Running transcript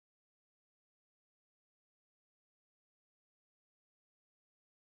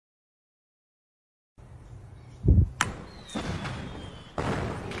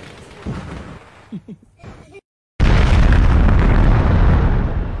So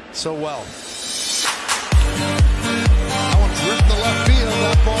well. That one drift to left field.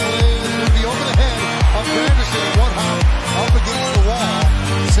 That ball is going to be over the head of Granderson. One hop up against the wall.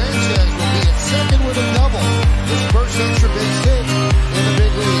 Sanchez will be at second with a double. His first extra base hit in the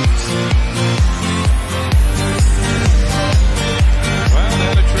big leagues. Well, they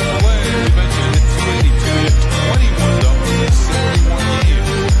had a triple A. We mentioned hit 282. He hit 21 doubles in 71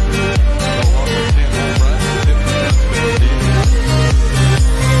 years. Along with 10 home runs, 50 runs, 15.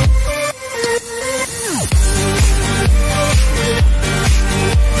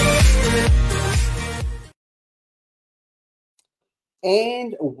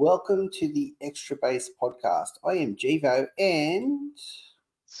 And welcome to the Extra Base podcast. I am Givo and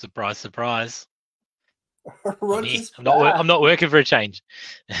Surprise, surprise. Roger's I'm not working for a change.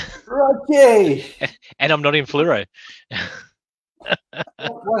 Roger. And I'm not in fluoro.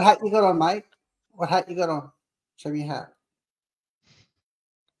 What hat you got on, mate? What hat you got on? Show me your hat.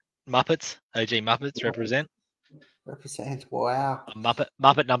 Muppets, OG Muppets represent. Wow.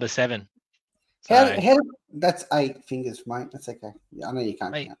 Muppet number 7. How that's 8 fingers, mate. That's okay. Yeah, I know you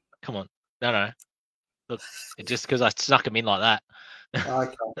can't count. Come on. No. Look, it's just because I snuck them in like that.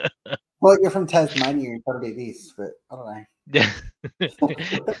 Okay. Well, you're from Tasmania. You've got to be this, but I don't know. Yeah.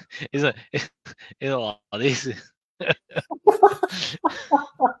 Isn't it like this?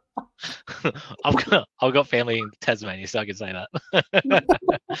 I've got family in Tasmania, so I can say that.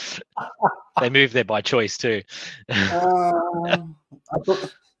 They moved there by choice too. I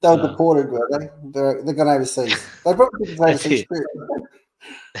thought they were deported, were they? They're gone overseas. They probably did overseas too.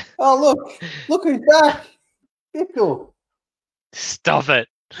 Oh, look who's back. Pickle. Stop it.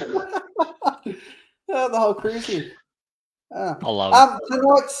 The whole crew's here. I love it.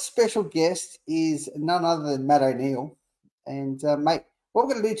 Tonight's special guest is none other than Matt Oneill. And, mate, what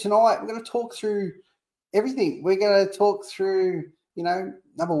we're going to do tonight, we're going to talk through everything. We're going to talk through,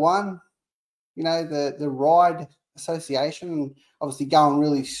 number one, the Ride Association, obviously going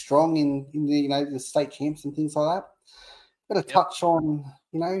really strong in the, the state champs and things like that. We're going to touch on,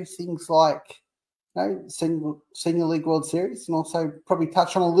 things like, Senior League World Series, and also probably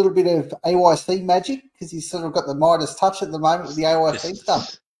touch on a little bit of AYC magic because he's sort of got the Midas touch at the moment with the AYC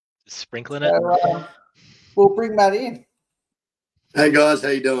stuff. Sprinkling it. We'll bring Matt in. Hey guys, how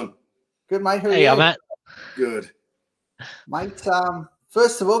you doing? Good, mate. Hey, I'm Matt. Good, mate.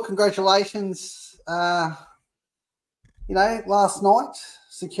 First of all, congratulations. Last night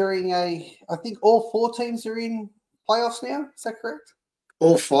securing I think all 4 teams are in playoffs now. Is that correct?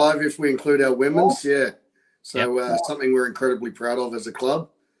 All 5 if we include our women's, yeah. So something we're incredibly proud of as a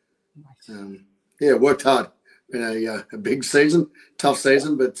club. Worked hard. Been a big season, tough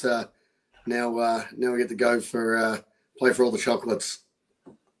season, but now we get to go for play for all the chocolates.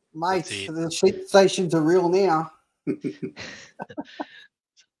 Mate, the sheep stations are real now.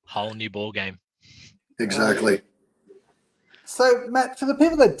 Whole new ball game. Exactly. So, Matt, for the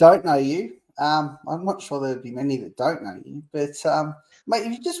people that don't know you, I'm not sure there'll be many that don't know you, but mate,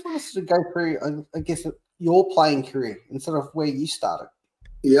 if you just want us to go through, I guess, your playing career and sort of where you started.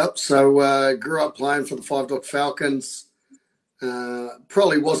 Yep. So grew up playing for the 5 Dock Falcons.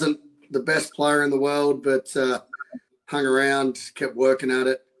 Probably wasn't the best player in the world, but hung around, kept working at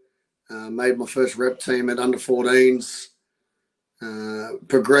it. Made my first rep team at under 14s.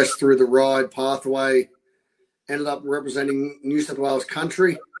 Progressed through the Ride pathway. Ended up representing New South Wales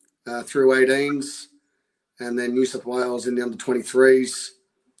country through 18s. And then New South Wales in the under 23s.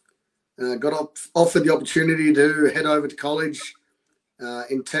 Got offered the opportunity to head over to college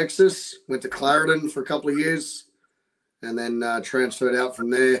in Texas. Went to Clarendon for a couple of years and then transferred out from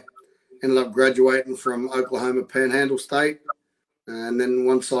there. Ended up graduating from Oklahoma Panhandle State. And then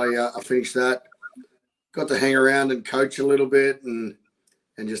once I finished that, got to hang around and coach a little bit and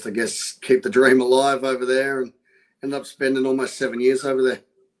just, I guess, keep the dream alive over there and ended up spending almost 7 years over there.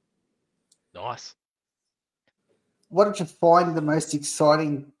 Nice. What did you find the most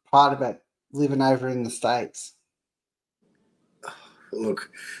exciting part about living over in the States?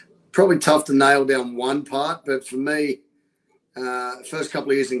 Look, probably tough to nail down one part, but for me, first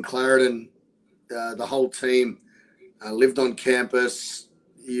couple of years in Clarendon, the whole team lived on campus.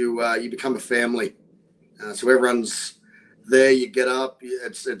 You become a family. So everyone's there. You get up.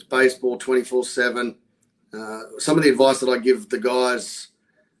 It's baseball 24/7. Some of the advice that I give the guys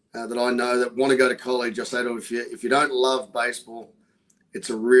that I know that want to go to college, I say to them, if you don't love baseball, it's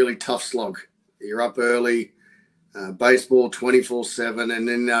a really tough slog. You're up early, baseball 24/7, and in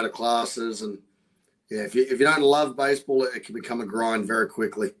and out of classes, and if you don't love baseball, it can become a grind very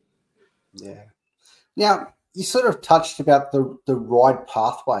quickly. Yeah. Now you sort of touched about the Ride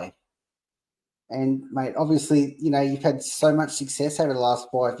pathway, And, mate, obviously, you've had so much success over the last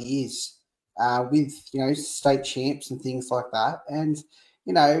 5 years with, state champs and things like that. And,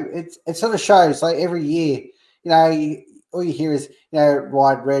 it sort of shows, like, every year, all you hear is,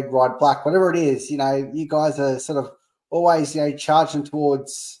 ride red, ride black, whatever it is, you guys are sort of always, charging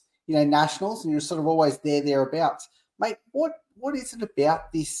towards, nationals, and you're sort of always thereabouts. Mate, what is it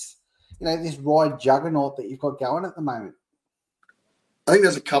about this, this ride juggernaut that you've got going at the moment? I think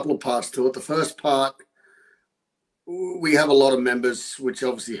there's a couple of parts to it. The first part, we have a lot of members, which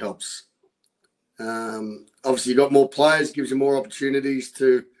obviously helps. Obviously, you got more players, gives you more opportunities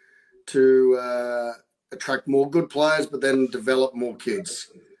to attract more good players, but then develop more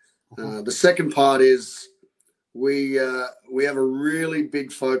kids. The second part is we have a really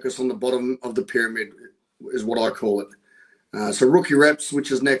big focus on the bottom of the pyramid, is what I call it. So rookie reps,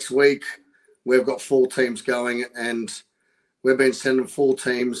 which is next week, we've got 4 teams going, and we've been sending 4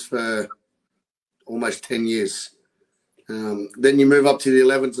 teams for almost 10 years. Then you move up to the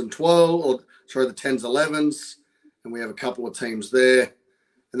 11s and 12, the 10s, 11s, and we have a couple of teams there.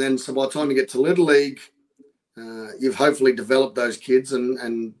 And then, so by the time you get to Little League, you've hopefully developed those kids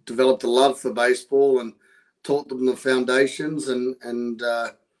and developed a love for baseball and taught them the foundations and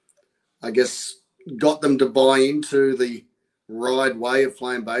I guess got them to buy into the right way of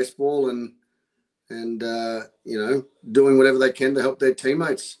playing baseball and doing whatever they can to help their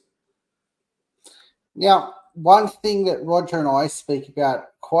teammates. Now, one thing that Roger and I speak about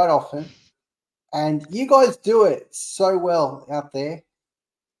quite often, and you guys do it so well out there,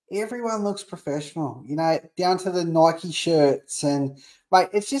 everyone looks professional, down to the Nike shirts, and mate,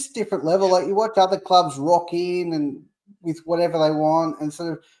 it's just a different level. Like, you watch other clubs rock in and with whatever they want, and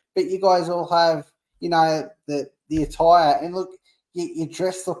sort of, but you guys all have, the attire, and look, you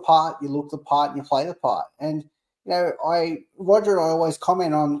dress the part, you look the part, and you play the part. And Roger and I always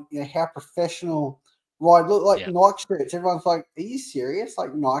comment on how professional ride look, like Nike shirts. Everyone's like, "Are you serious?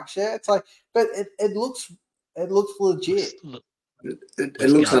 Like Nike shirts?" Like, but it looks legit. It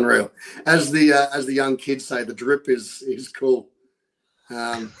looks unreal. As the young kids say, the drip is cool.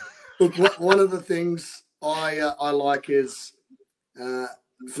 Look, one of the things I like is,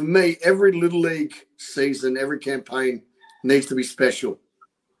 for me, every Little League season, every campaign needs to be special.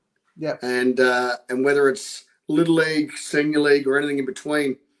 Yeah. And whether it's Little League, Senior League, or anything in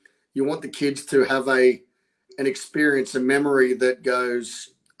between, you want the kids to have an experience, a memory that goes,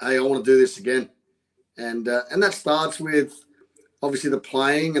 "Hey, I want to do this again." And that starts with obviously the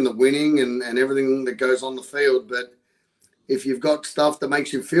playing and the winning and everything that goes on the field. But if you've got stuff that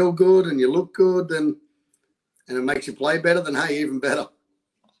makes you feel good and you look good, and it makes you play better, then hey, even better.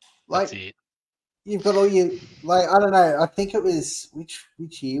 Like, That's it. you've got all your, like, I don't know, I think it was, which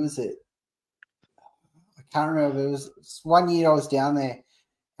year was it? I can't remember. It was one year I was down there,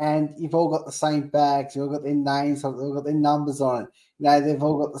 and you've all got the same bags, you've all got their names on it, they've all got their numbers on it. They've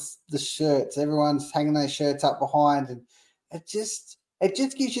all got the shirts. Everyone's hanging those shirts up behind, and it just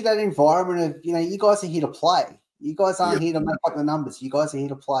gives you that environment of, you guys are here to play. You guys aren't here to make up the numbers. You guys are here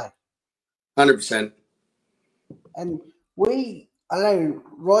to play. 100%. And I don't know,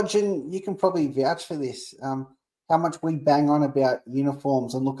 Roger, you can probably vouch for this. How much we bang on about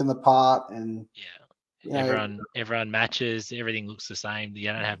uniforms and looking the part, and everyone matches. Everything looks the same. You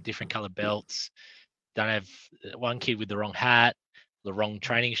don't have different colored belts. Don't have one kid with the wrong hat, the wrong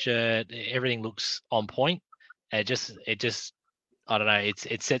training shirt. Everything looks on point. It just I don't know.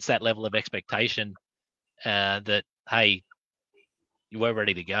 It sets that level of expectation that, hey, we're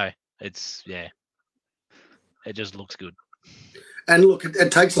ready to go. It just looks good. And look,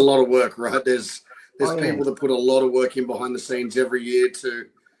 it takes a lot of work, right? There's people that put a lot of work in behind the scenes every year to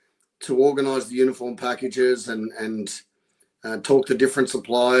organise the uniform packages and talk to different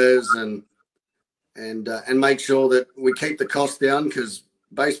suppliers and make sure that we keep the cost down, because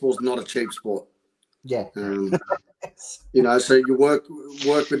baseball's not a cheap sport. Yeah. So you work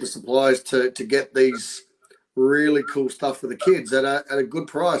with the suppliers to get these really cool stuff for the kids at a good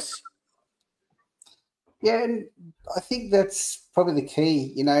price. Yeah, and I think that's probably the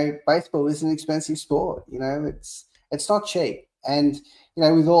key. Baseball is an expensive sport. It's not cheap. And,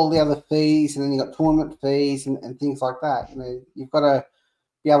 with all the other fees, and then you've got tournament fees and things like that, you've got to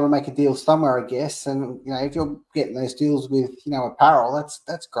be able to make a deal somewhere, I guess. And, if you're getting those deals with, apparel,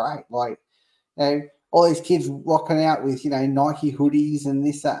 that's great. Like, all these kids rocking out with, Nike hoodies and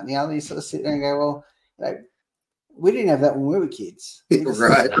this, that, and the other. You sort of sit there and go, well, we didn't have that when we were kids.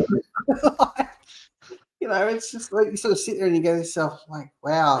 Right. It's just like you sort of sit there and you go to yourself, like,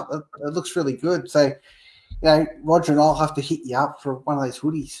 wow, that looks really good. So, Roger and I'll have to hit you up for one of those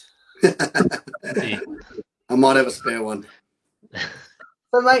hoodies. I might have a spare one.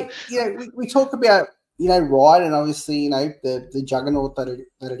 So, mate, we talk about, Ride and obviously, the juggernaut that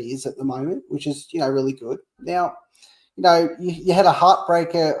it is at the moment, which is, really good. Now, you had a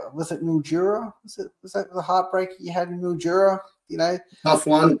heartbreaker. Was it Mildura? Was that the heartbreaker you had in Mildura? Tough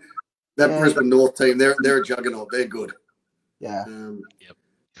one. That Yeah. Brisbane North team, they're a juggernaut. They're good. Yeah. Yep.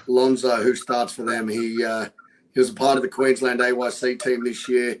 Lonzo, who starts for them, he was a part of the Queensland AYC team this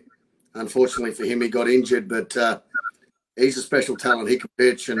year. Unfortunately for him, he got injured, but he's a special talent. He can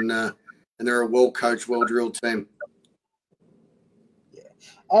pitch, and they're a well-coached, well-drilled team. Yeah.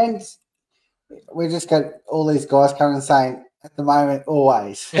 And we just got all these guys coming and saying, at the moment,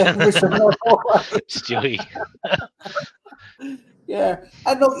 always. Stewie. Yeah.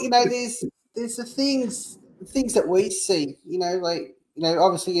 And look, there's the things that we see,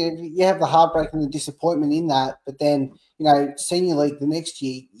 obviously you have the heartbreak and the disappointment in that, but then, senior league the next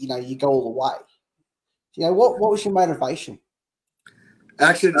year, you go all the way. What was your motivation?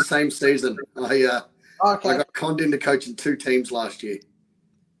 Actually, the same season. I Okay. got conned into coaching 2 teams last year.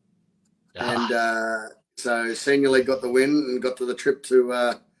 And so senior league got the win and got to the trip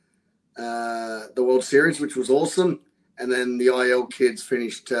to the World Series, which was awesome. And then the IL kids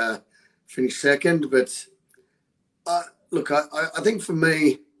finished second. But look, I think for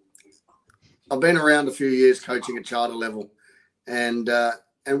me, I've been around a few years coaching at charter level, and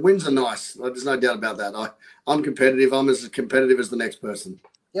wins are nice. There's no doubt about that. I'm competitive. I'm as competitive as the next person.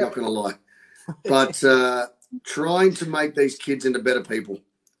 Yep. Not going to lie. But trying to make these kids into better people.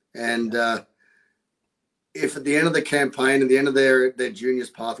 And if at the end of the campaign, at the end of their juniors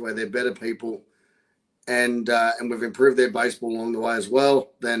pathway, they're better people, and we've improved their baseball along the way as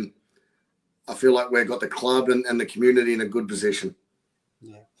well, then I feel like we've got the club and the community in a good position.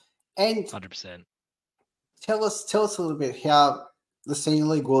 Yeah. And 100%. Tell us a little bit how the Senior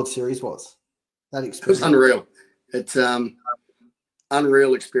League World Series was. That experience. It was unreal. It's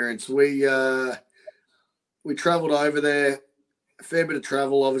unreal experience. We travelled over there, a fair bit of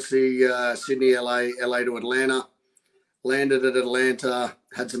travel, obviously, Sydney, LA to Atlanta. Landed at Atlanta,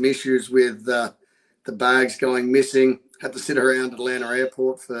 had some issues with the bags going missing. Had to sit around Atlanta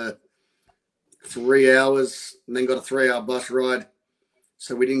Airport for 3 hours and then got a 3-hour bus ride.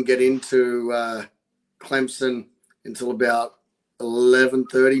 So we didn't get into Clemson until about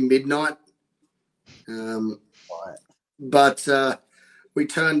 11:30 midnight. But we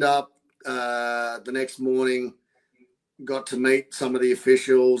turned up the next morning, got to meet some of the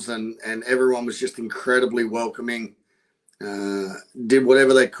officials, and everyone was just incredibly welcoming. Did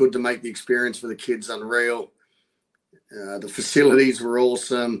whatever they could to make the experience for the kids unreal. The facilities were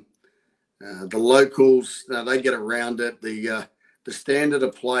awesome. The locals, they get around it. The standard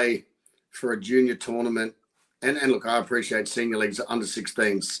of play for a junior tournament, and look, I appreciate senior leagues under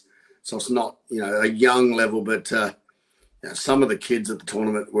 16s, so it's not a young level, but some of the kids at the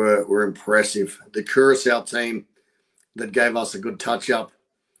tournament were impressive. The Curacao team that gave us a good touch up,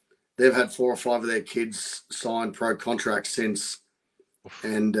 they've had 4 or 5 of their kids sign pro contracts since,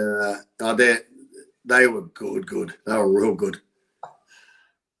 and they were good. They were real good.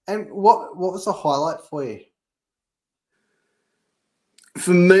 And what was the highlight for you?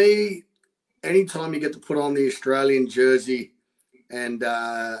 For me, anytime you get to put on the Australian jersey and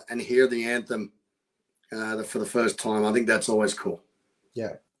hear the anthem for the first time, I think that's always cool.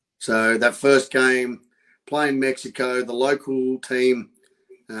 Yeah. So that first game, playing Mexico, the local team,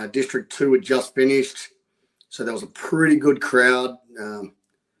 District 2 had just finished, so there was a pretty good crowd,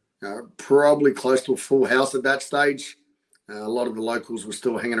 probably close to a full house at that stage. A lot of the locals were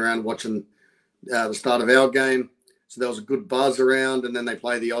still hanging around watching the start of our game. So there was a good buzz around, and then they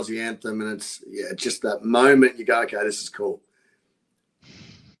play the Aussie anthem, and it's just that moment you go, okay, this is cool.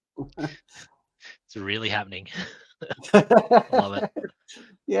 It's really happening. I love it.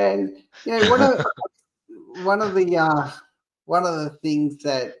 Yeah, and one of the things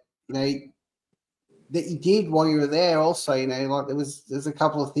that that you did while you were there, also, like there's a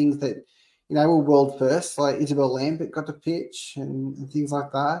couple of things that were world first, like Isabel Lambert got to pitch and things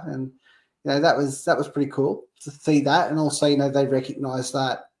like that, and that was pretty cool to see that, and also they recognised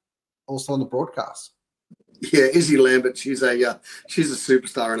that also on the broadcast. Yeah, Izzy Lambert, she's a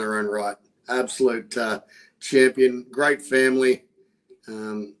superstar in her own right, absolute champion, great family.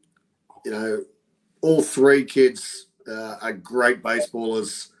 All 3 kids are great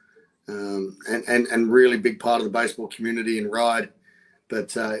baseballers, and really big part of the baseball community in Ryde.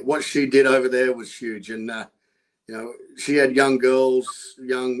 But what she did over there was huge, and she had young girls,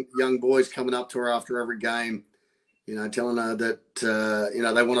 young boys coming up to her after every game, telling her that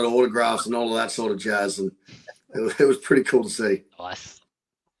they wanted autographs and all of that sort of jazz, and it was pretty cool to see. Nice.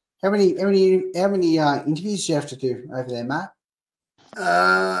 How many interviews do you have to do over there, Matt?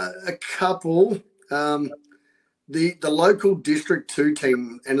 A couple. The local District 2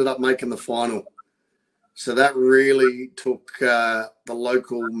 team ended up making the final. So that really took the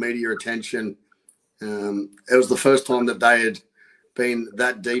local media attention. It was the first time that they had been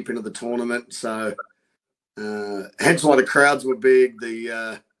that deep into the tournament. So hence why the crowds were big.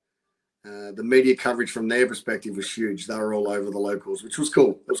 The media coverage from their perspective was huge. They were all over the locals, which was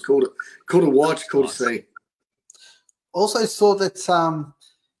cool. It was cool to watch, cool to see. Also saw that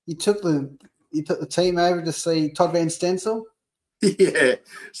you took the team over to see Todd Van Stencil. Yeah.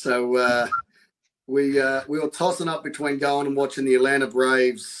 So we were tossing up between going and watching the Atlanta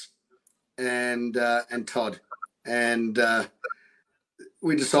Braves and Todd, and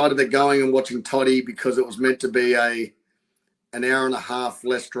we decided that going and watching Toddy, because it was meant to be an hour and a half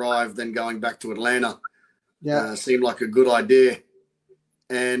less drive than going back to Atlanta. Yeah, seemed like a good idea,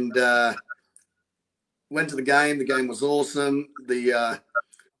 and went to the game. The game was awesome. The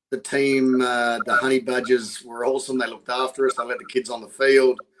team, the Honey Badgers, were awesome. They looked after us. They let the kids on the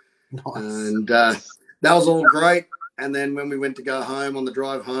field. nice. And that was all great. And then when we went to go home on the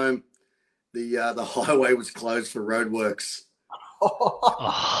drive home, the highway was closed for roadworks.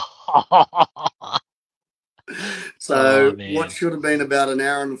 So what should have been about an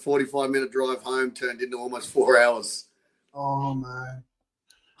hour and 45-minute drive home turned into almost 4 hours. Oh, man.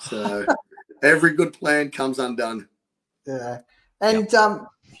 So every good plan comes undone. Yeah. And how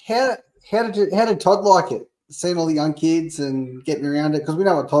did Todd like it? Seeing all the young kids and getting around it, because we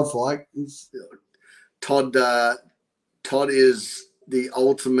know what Todd's like. Todd is the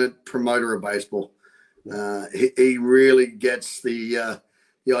ultimate promoter of baseball. He really gets the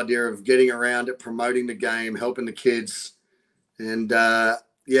idea of getting around it, promoting the game, helping the kids, and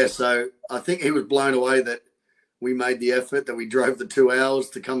so I think he was blown away that we made the effort, that we drove the 2 hours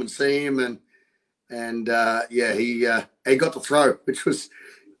to come and see him, and he got to throw, which was.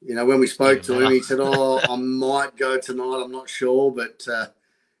 When we spoke to him, he said, I might go tonight. I'm not sure. But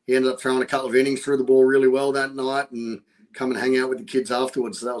he ended up throwing a couple of innings, threw the ball really well that night, and come and hang out with the kids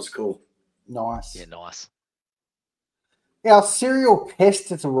afterwards. So that was cool. Nice. Yeah, nice. Our serial pest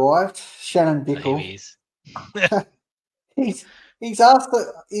has arrived, Shannon Bickle. He is. he's asked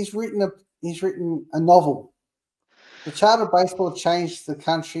that he's written a novel. The charter of baseball changed the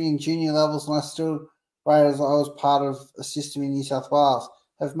country in junior levels, and I still rated as I was part of a system in New South Wales.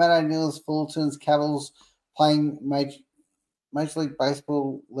 Have Matt Oneill, Fullerton's, Cavils playing Major League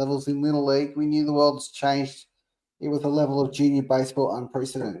Baseball levels in Little League. We knew the world's changed it with a level of junior baseball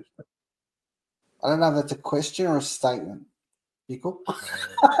unprecedented. I don't know if that's a question or a statement. Bickle?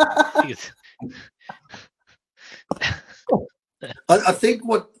 I think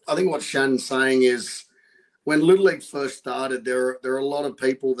what Shannon's saying is, when Little League first started, there are a lot of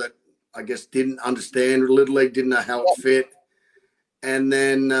people that I guess didn't understand Little League, didn't know how it fit. And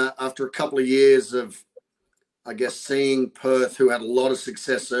then after a couple of years of, I guess, seeing Perth, who had a lot of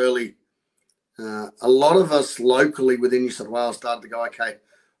success early, a lot of us locally within New South Wales started to go, okay,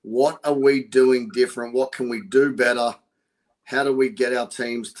 what are we doing different? What can we do better? How do we get our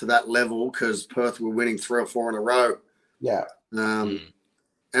teams to that level? Because Perth were winning 3 or 4 in a row. Yeah.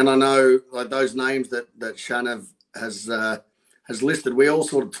 And I know like those names that Shannon has listed, we all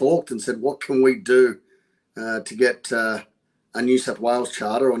sort of talked and said, what can we do to get a New South Wales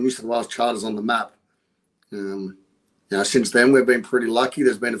charter or New South Wales charters on the map? Since then we've been pretty lucky.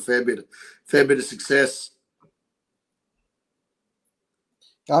 There's been a fair bit of success.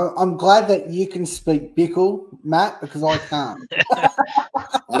 I'm glad that you can speak Bickle, Matt, because I can't.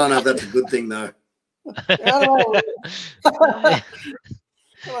 I don't know if that's a good thing though. I don't know.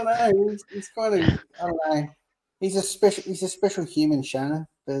 He's kind of, I don't know. He's a special human, Shannon.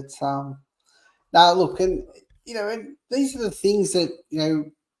 But now look, and and these are the things that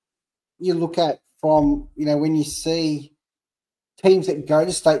you look at from when you see teams that go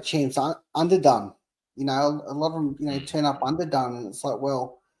to state champs underdone. A lot of them turn up underdone, and it's like,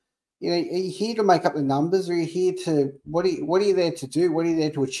 well, are you here to make up the numbers, or are you here to what are you there to do? What are you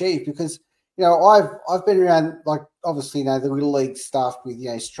there to achieve? Because I've been around, like, obviously, the Little League stuff with,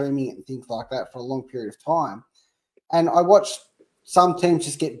 streaming and things like that for a long period of time. And I watched some teams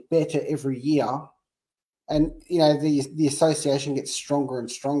just get better every year. And, the association gets stronger and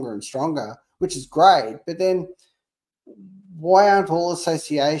stronger and stronger, which is great. But then why aren't all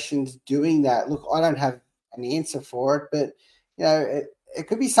associations doing that? Look, I don't have an answer for it, but, it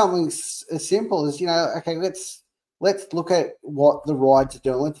could be something as simple as, okay, let's look at what the rides are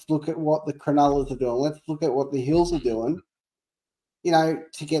doing. Let's look at what the Cronullers are doing. Let's look at what the Hills are doing,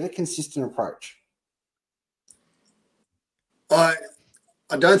 to get a consistent approach. I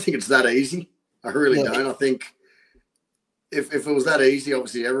don't think it's that easy. I really don't. I think, if it was that easy,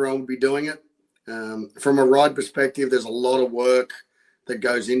 obviously everyone would be doing it. From a ride perspective, there's a lot of work that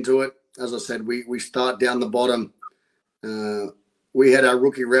goes into it. As I said, we start down the bottom. We had our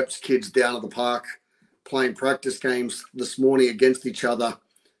rookie reps kids down at the park playing practice games this morning against each other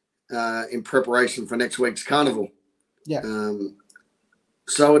in preparation for next week's carnival. Yeah.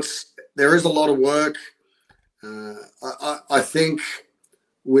 So there is a lot of work. I think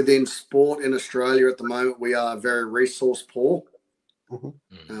within sport in Australia at the moment, we are very resource poor,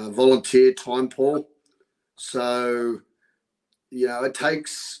 volunteer time poor. So, it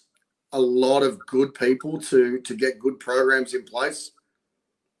takes a lot of good people to get good programs in place.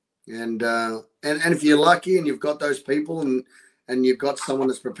 And if you're lucky and you've got those people and you've got someone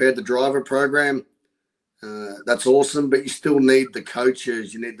that's prepared to drive a program, that's awesome. But you still need the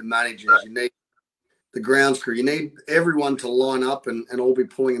coaches, you need the managers, you need the grounds crew, you need everyone to line up and all be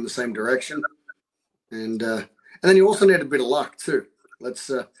pulling in the same direction. And then you also need a bit of luck too. Let's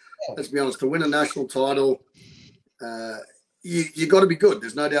be honest. To win a national title, you got to be good.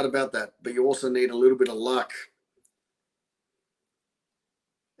 There's no doubt about that. But you also need a little bit of luck.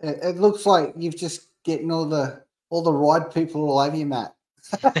 It looks like you've just getting all the ride people all over you, Matt.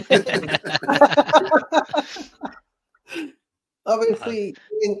 Obviously,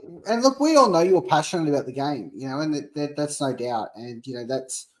 and look, we all know you're passionate about the game, and that's no doubt. And,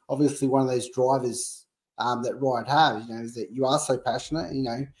 that's obviously one of those drivers that Ride have, is that you are so passionate,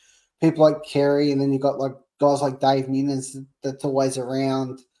 people like Kerry, and then you've got like guys like Dave Minners that's always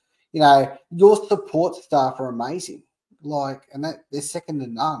around. Your support staff are amazing. And that they're second to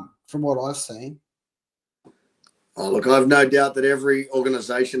none from what I've seen. Oh, look, I've no doubt that every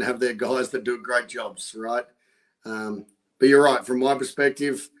organisation have their guys that do great jobs, right? But you're right. From my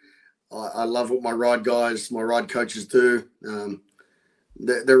perspective, I love what my ride coaches do.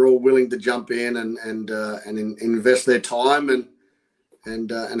 They're all willing to jump in and invest their time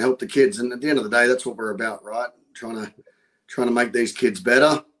and help the kids. And at the end of the day, that's what we're about, right? Trying to make these kids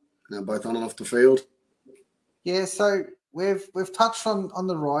better, both on and off the field. Yeah, so we've touched on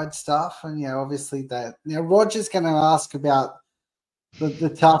the ride stuff, and obviously that. Now Roger's going to ask about the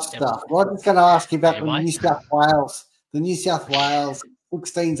tough stuff. Roger's going to ask you about the New South Wales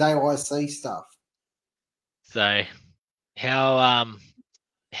 16s AYC stuff. So,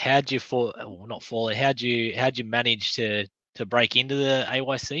 how'd you fall? Well, not fall. How'd you manage to break into the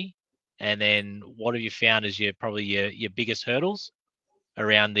AYC? And then what have you found as your biggest hurdles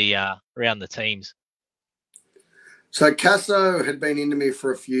around the teams? So Casso had been into me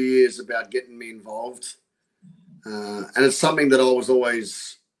for a few years about getting me involved. And it's something that I was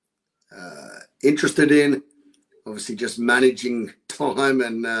always interested in, obviously just managing time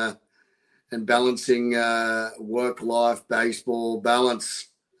and balancing work-life, baseball, balance.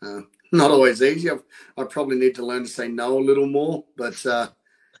 Not always easy. I probably need to learn to say no a little more, but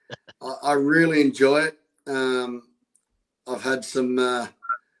I really enjoy it. I've had some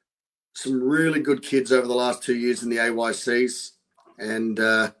really good kids over the last 2 years in the AYCs. And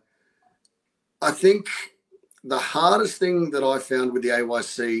I think the hardest thing that I found with the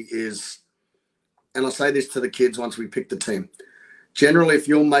AYC is, and I say this to the kids once we pick the team, generally if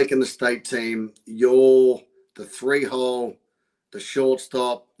you're making the state team, you're the 3-hole, the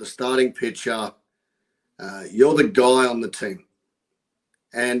shortstop, the starting pitcher, you're the guy on the team.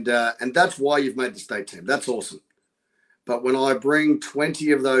 And that's why you've made the state team. That's awesome. But when I bring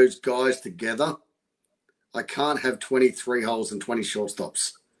 20 of those guys together, I can't have 23 holes and 20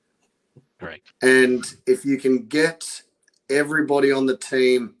 shortstops. Correct. And if you can get everybody on the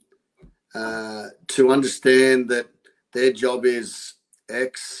team to understand that their job is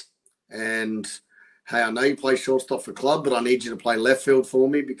X and, hey, I know you play shortstop for club, but I need you to play left field for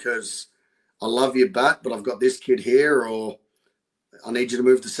me because I love your bat, but I've got this kid here, or I need you to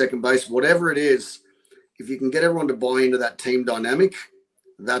move to second base, whatever it is. If you can get everyone to buy into that team dynamic,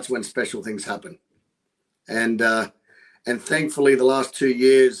 that's when special things happen. And thankfully, the last 2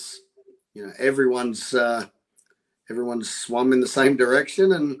 years, everyone's swum in the same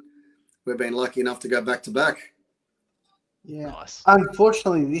direction, and we've been lucky enough to go back to back. Yeah. Nice.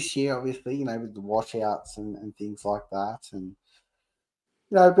 Unfortunately, this year, obviously, with the washouts and things like that, and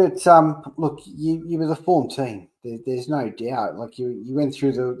but look, you were the form team. There's no doubt. Like you went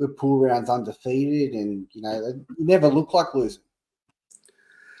through the pool rounds undefeated, and you never looked like losing.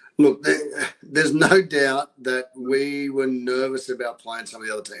 Look, there's no doubt that we were nervous about playing some of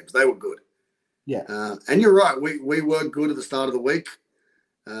the other teams. They were good. Yeah. And you're right. We were good at the start of the week.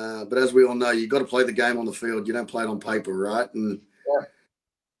 But as we all know, you've got to play the game on the field. You don't play it on paper, right?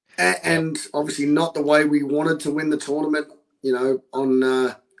 And obviously not the way we wanted to win the tournament, on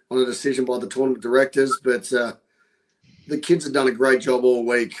a decision by the tournament directors. But the kids had done a great job all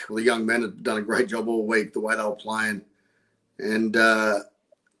week. Well, the young men had done a great job all week, the way they were playing. And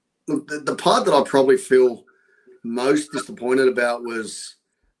look, the part that I probably feel most disappointed about was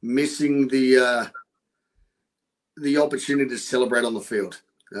missing the opportunity to celebrate on the field.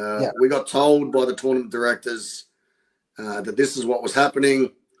 We got told by the tournament directors that this is what was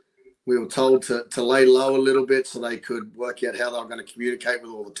happening. We were told to lay low a little bit so they could work out how they were going to communicate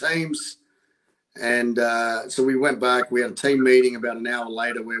with all the teams. And so we went back. We had a team meeting about an hour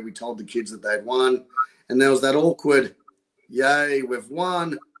later where we told the kids that they'd won. And there was that awkward, yay, we've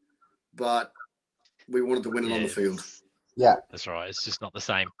won, but we wanted to win it on the field. Yeah. That's right. It's just not the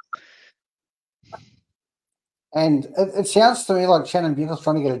same. And it sounds to me like Shannon Bugle's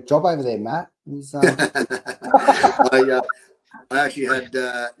trying to get a job over there, Matt. I actually had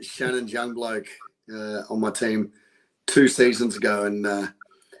Shannon's young bloke on my team 2 seasons ago, and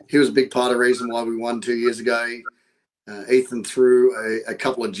he was a big part of the reason why we won 2 years ago. Ethan threw a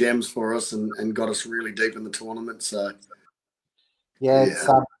couple of gems for us and got us really deep in the tournament. So, It's,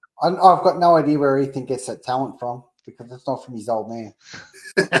 I've got no idea where Ethan gets that talent from because it's not from his old man.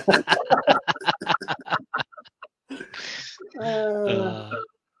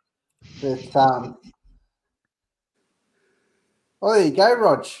 There you go,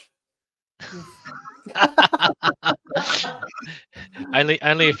 Rog.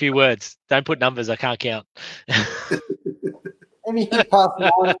 only a few words. Don't put numbers. I can't count. Anything past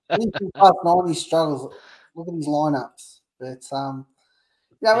 90 struggles. Look at his lineups. But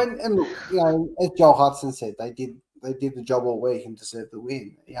and look, as Joel Hudson said, they did the job all week and deserved the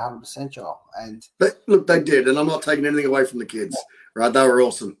win. 100%, Joel. And look, they did, and I'm not taking anything away from the kids. Right, they were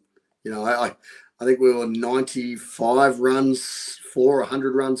awesome. I think we were 95 runs for,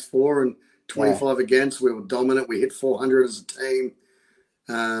 100 runs for, and 25 against. We were dominant. We hit 400 as a team.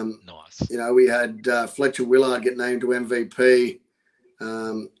 Nice. We had Fletcher Willard get named to MVP.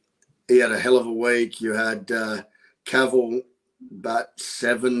 He had a hell of a week. You had Cavill about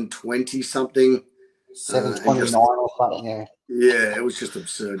 720 something. 729 or something, yeah. Yeah, it was just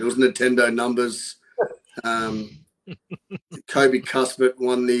absurd. It was Nintendo numbers. Kobe Cuthbert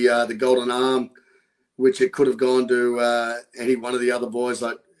won the Golden Arm, which it could have gone to any one of the other boys.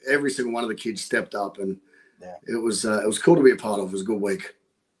 Like every single one of the kids stepped up, and it was cool to be a part of. It was a good week.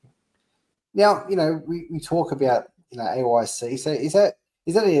 Now, we talk about AYC. So is that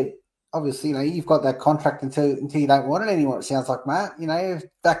obviously you've got that contract until you don't want it anymore. It sounds like, Matt.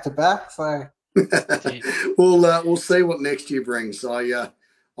 Back to back. So we'll see what next year brings.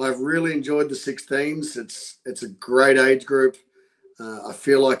 I've really enjoyed the 16s. It's a great age group. I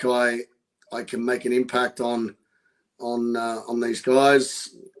feel like I can make an impact on these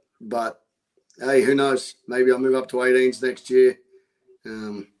guys. But hey, who knows? Maybe I'll move up to 18s next year.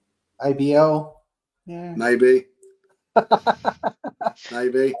 ABL, yeah, maybe.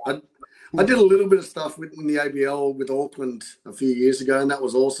 Maybe. I did a little bit of stuff in the ABL with Auckland a few years ago, and that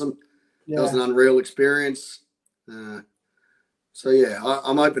was awesome. Yeah. That was an unreal experience. So yeah,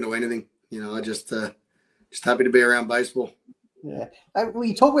 I'm open to anything. I just happy to be around baseball. Yeah. When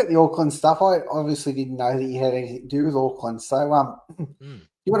you talk about the Auckland stuff, I obviously didn't know that you had anything to do with Auckland. So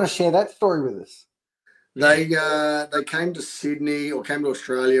you want to share that story with us? They came to Sydney or came to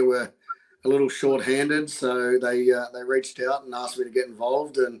Australia. Were a little short-handed, so they reached out and asked me to get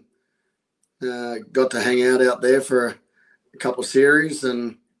involved, and got to hang out there for a couple of series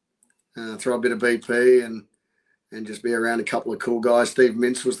and throw a bit of BP and just be around a couple of cool guys. Steve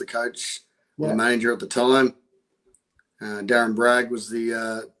Mintz was the coach, the manager at the time. Darren Bragg was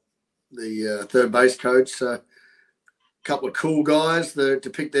the third base coach. So a couple of cool guys to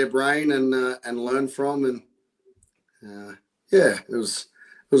pick their brain and learn from, and it was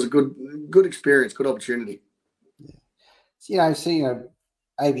a good experience, good opportunity.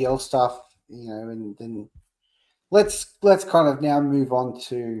 ABL stuff, and then let's kind of now move on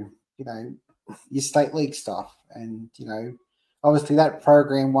to your state league stuff, and obviously that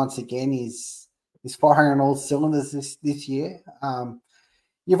program once again is firing on all cylinders this year.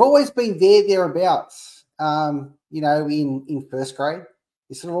 You've always been thereabouts. In first grade,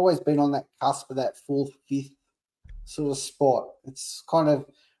 you've sort of always been on that cusp of that 4th, 5th sort of spot. It's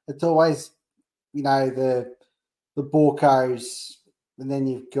always, the Borcos, and then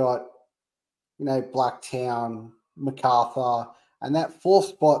you've got, Blacktown, MacArthur, and that 4th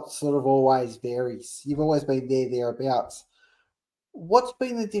spot sort of always varies. You've always been thereabouts. What's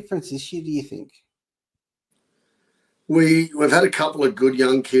been the difference this year, do you think? We've had a couple of good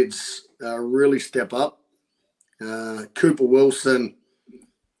young kids really step up. Cooper Wilson,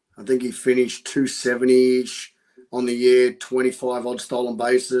 I think he finished 270-ish on the year, 25 odd stolen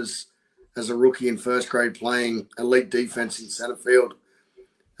bases. as a rookie in first grade playing elite defense in centre field.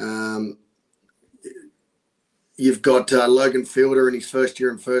 You've got Logan Fielder in his first year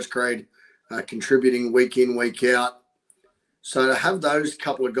in first grade contributing week in, week out. So to have those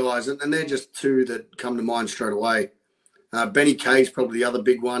couple of guys, and they're just two that come to mind straight away. Benny Kay's probably the other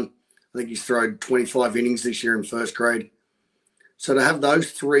big one. I think he's thrown 25 innings this year in first grade. So to have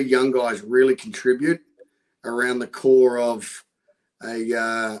those three young guys really contribute around the core of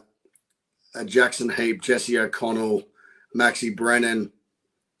a Jackson Heap, Jesse O'Connell, Maxie Brennan,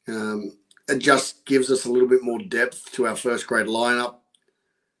 it just gives us a little bit more depth to our first grade lineup.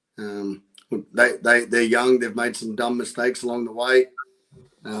 They're young. They've made some dumb mistakes along the way.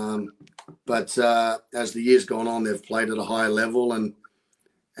 But as the years gone on, they've played at a higher level. And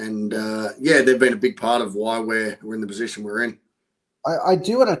they've been a big part of why we're in the position we're in. I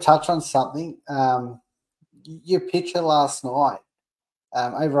do want to touch on something. Your pitcher last night,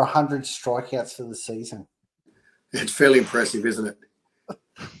 over 100 strikeouts for the season. It's fairly impressive, isn't it?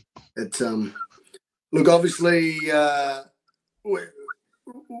 It's look, obviously,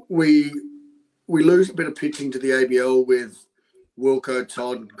 we lose a bit of pitching to the ABL with Wilco,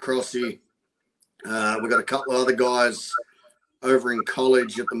 Todd, Crossy. We've got a couple of other guys over in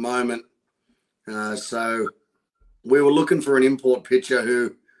college at the moment. So we were looking for an import pitcher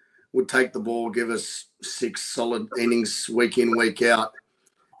who would take the ball, give us 6 solid innings week in, week out.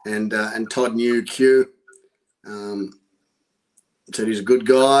 And Todd knew Q. Said he's a good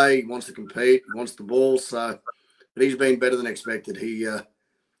guy. He wants to compete. He wants the ball. But he's been better than expected. He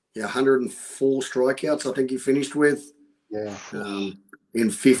 104 strikeouts, I think he finished with. Yeah. In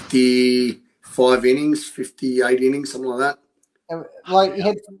 55 innings, 58 innings, something like that. Like, he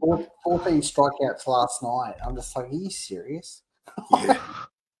had 14 strikeouts last night. I'm just like, are you serious? Yeah.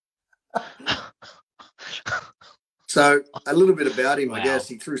 So a little bit about him, I guess.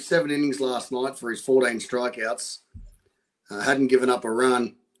 He threw 7 innings last night for his 14 strikeouts. Hadn't given up a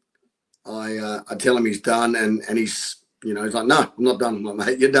run. I tell him he's done, and he's he's like, no, I'm not done. I'm like,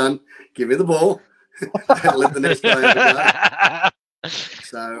 mate, you're done. Give me the ball. Let the next guy have a go.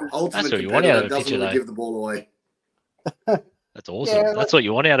 So ultimate competitor doesn't want to give the ball away. That's awesome. Yeah, that's what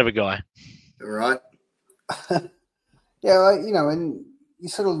you want out of a guy. All right. Yeah, and you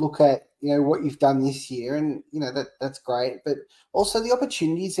sort of look at what you've done this year, and that's great. But also the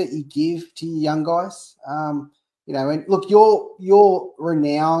opportunities that you give to your young guys. And look, you're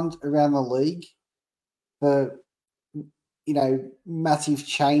renowned around the league for massive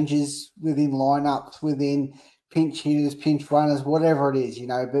changes within lineups, within pinch hitters, pinch runners, whatever it is,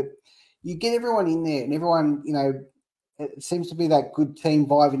 But you get everyone in there, and everyone, it seems to be that good team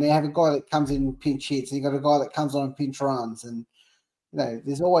vibe. And you have a guy that comes in and pinch hits, and you got a guy that comes on and pinch runs, and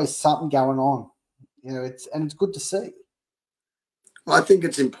there's always something going on. It's good to see. I think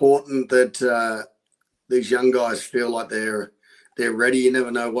it's important that these young guys feel like they're ready. You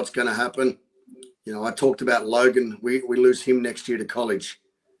never know what's going to happen. I talked about Logan. We lose him next year to college.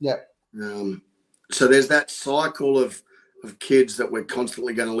 Yeah. So there's that cycle of kids that we're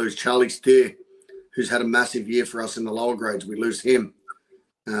constantly going to lose. Charlie Steer, who's had a massive year for us in the lower grades, we lose him.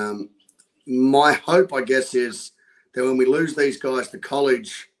 My hope, I guess, is that when we lose these guys to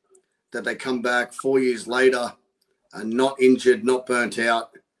college, that they come back 4 years later, not injured, not burnt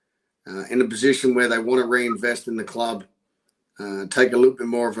out, in a position where they want to reinvest in the club, take a little bit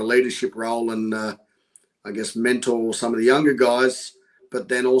more of a leadership role and, I guess, mentor some of the younger guys, but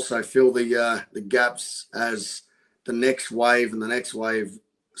then also fill the gaps as the next wave and the next wave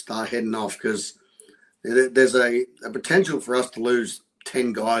start heading off, because there's a potential for us to lose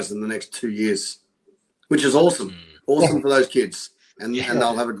 10 guys in the next 2 years, which is awesome. Awesome for those kids. And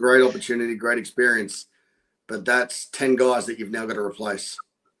they'll have a great opportunity, great experience. But that's 10 guys that you've now got to replace.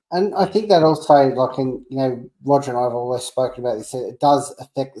 And I think that also, Roger and I have always spoken about this, it does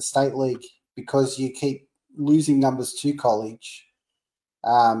affect the state league because you keep losing numbers to college.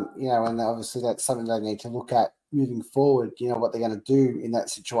 And obviously that's something they need to look at moving forward, what they're going to do in that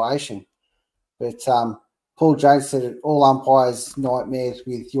situation. But Paul Jones said it, all umpires nightmares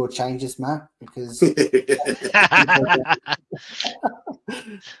with your changes, Matt, because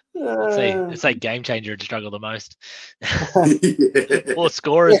it's a game changer to struggle the most. Or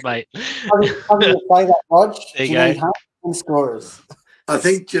scorers, mate. I'm going to say that, Rog. There you go. Hunt and scorers. I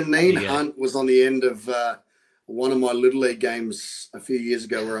think Janine Hunt was on the end of one of my Little League games a few years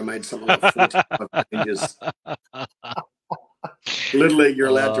ago where I made something like 45 changes. Little League, you're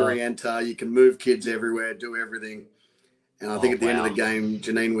allowed to re-enter. You can move kids everywhere, do everything. And I think at the end of the game,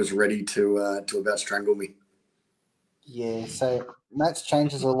 Janine was ready to about strangle me. Yeah, so Matt's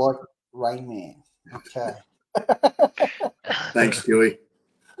changes are like Rain Man. Okay. Thanks, Stewie.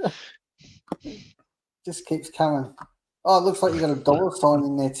 Just keeps coming. Oh, it looks like you got a dollar sign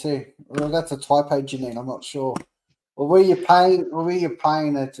in there too. Well, that's a typo, Janine. I'm not sure. Well, were you paying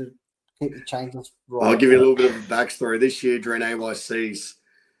her to keep the changes right? I'll give you a little bit of a backstory. This year during AYCs,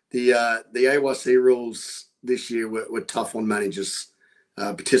 the AYC rules this year were tough on managers.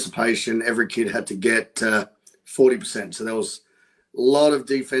 Participation, every kid had to get 40%. So there was a lot of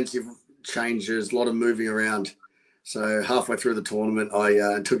defensive changes, a lot of moving around. So halfway through the tournament,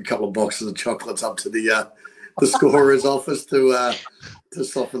 I took a couple of boxes of chocolates up to the scorer's office to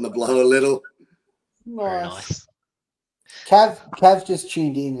soften the blow a little. Very nice. Cav just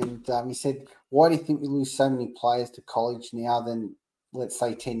tuned in and he said, "Why do you think we lose so many players to college now than, let's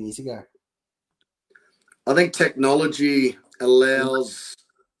say, 10 years ago?" I think technology allows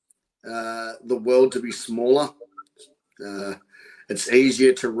the world to be smaller. It's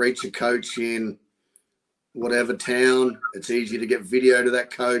easier to reach a coach in whatever town. It's easier to get video to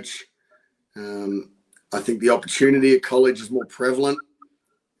that coach. I think the opportunity at college is more prevalent.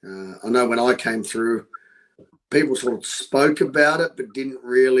 I know when I came through, people sort of spoke about it but didn't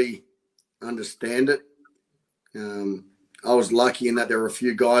really understand it. I was lucky in that there were a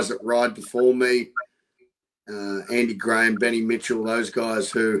few guys that ride before me, Andy Graham, Benny Mitchell, those guys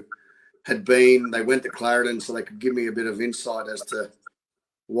who they went to Clarendon, so they could give me a bit of insight as to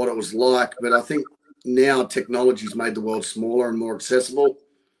what it was like. But I think now technology's made the world smaller and more accessible.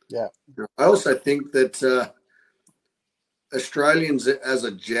 Yeah. I also think that Australians, as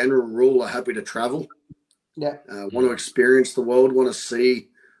a general rule, are happy to travel. Yeah. Want to experience the world, want to see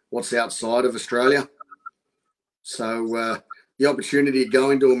what's outside of Australia. So the opportunity of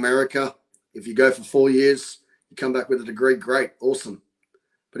going to America, if you go for 4 years, you come back with a degree, great, awesome.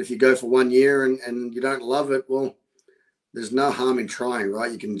 But if you go for 1 year and you don't love it, well, there's no harm in trying,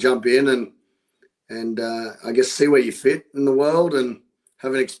 right? You can jump in and I guess see where you fit in the world and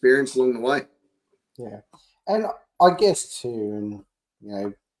have an experience along the way. Yeah. And I guess too,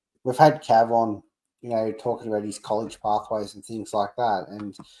 and, we've had Cav on, talking about his college pathways and things like that.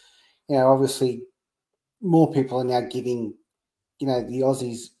 And, obviously more people are now giving, the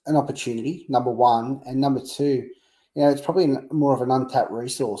Aussies an opportunity, number one. And number two, it's probably more of an untapped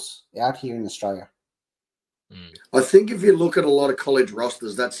resource out here in Australia. I think if you look at a lot of college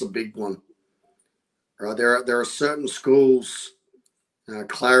rosters, that's the big one. Right? There are certain schools,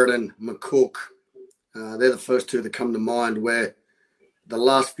 Clarendon, McCook, they're the first two that come to mind, where the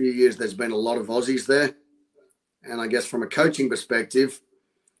last few years there's been a lot of Aussies there. And I guess from a coaching perspective,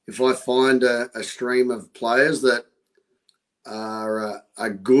 if I find a stream of players that are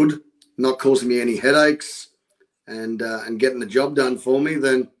good, not causing me any headaches, and getting the job done for me,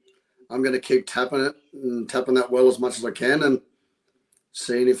 then I'm going to keep tapping that well as much as I can and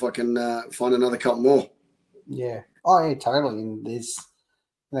seeing if I can find another couple more. Yeah. Oh, yeah, totally. And there's,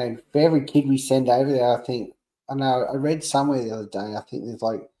 for every kid we send over there, I read somewhere the other day, I think there's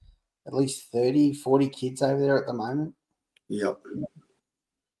like at least 30, 40 kids over there at the moment. Yep.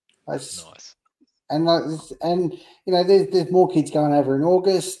 That's nice. And there's more kids going over in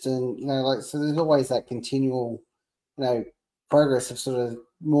August, and so there's always that continual, progress of sort of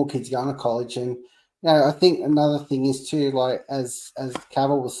more kids going to college. And I think another thing is too, like as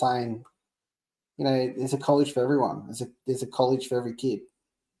Cavill was saying, there's a college for everyone. There's a college for every kid.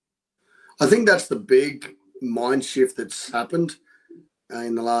 I think that's the big mind shift that's happened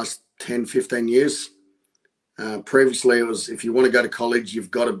in the last 10, 15 years. Previously, it was if you want to go to college, you've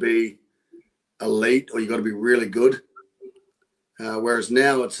got to be elite or you've got to be really good. Whereas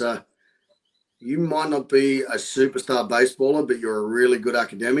now it's you might not be a superstar baseballer, but you're a really good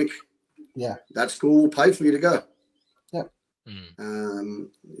academic. Yeah. That school will pay for you to go. Yep.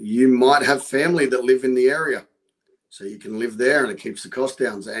 You might have family that live in the area, so you can live there and it keeps the cost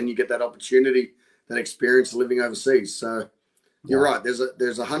down, and you get that opportunity, that experience of living overseas. So you're right. There's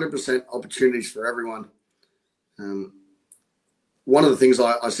 100% opportunities for everyone. One of the things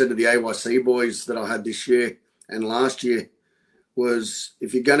I said to the AYC boys that I had this year and last year was,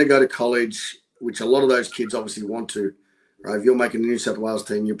 if you're going to go to college, which a lot of those kids obviously want to, right? If you're making the New South Wales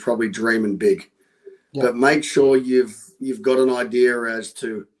team, you're probably dreaming big. Yep. But make sure you've got an idea as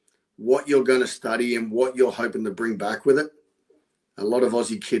to what you're going to study and what you're hoping to bring back with it. A lot of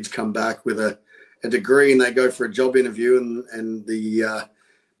Aussie kids come back with a degree and they go for a job interview and the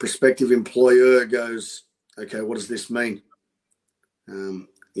prospective employer goes, okay, what does this mean?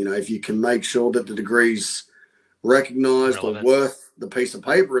 If you can make sure that the degree's recognised or worth the piece of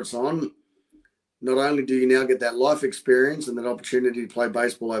paper it's on, not only do you now get that life experience and that opportunity to play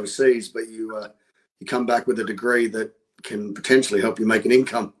baseball overseas, but you come back with a degree that can potentially help you make an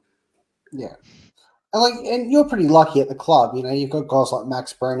income. Yeah. And you're pretty lucky at the club. You know, you've got guys like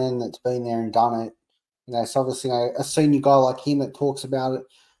Max Brennan that's been there and done it. You know, so obviously, you know, a senior guy like him that talks about it.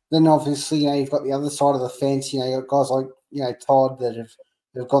 Then obviously, you know, you've got the other side of the fence. You know, you've got guys like, you know, Todd that have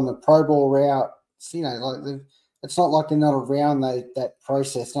gone the Pro Ball route. So, you know, like it's not like they're not around that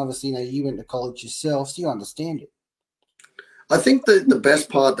process. And obviously, you know, you went to college yourself, so you understand it. I think that the best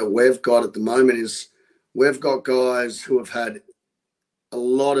part that we've got at the moment is we've got guys who have had a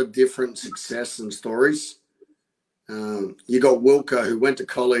lot of different success and stories. You got Wilco, who went to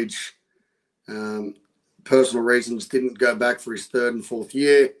college, personal reasons, didn't go back for his third and fourth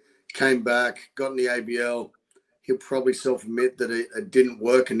year, came back, got in the ABL. He'll probably self-admit that it didn't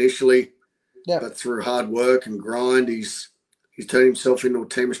work initially, but through hard work and grind, he's turned himself into a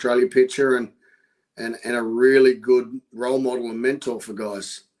Team Australia pitcher and a really good role model and mentor for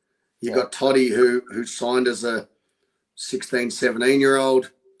guys. You got Toddy, who signed as a 16,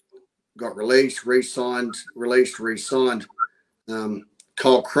 17-year-old, got released, re-signed, released, re-signed.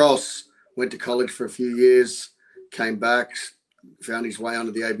 Kyle Cross went to college for a few years, came back, found his way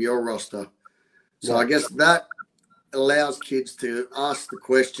onto the ABL roster. So I guess that allows kids to ask the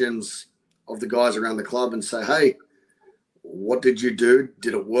questions of the guys around the club and say, hey, what did you do?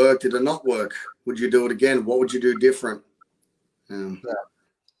 Did it work? Did it not work? Would you do it again? What would you do different? And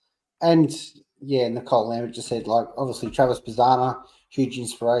Nicole Lambert just said, like, obviously Travis Pizzana, huge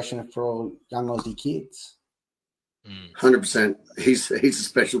inspiration for all young Aussie kids. 100%. He's a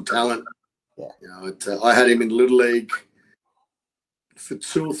special talent. Yeah. You know, I had him in Little League for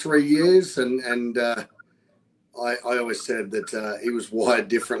 2 or 3 years, and I always said that he was wired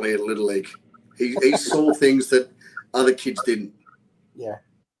differently at Little League. He saw things that other kids didn't. Yeah.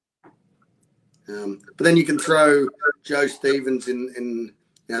 But then you can throw Joe Stevens in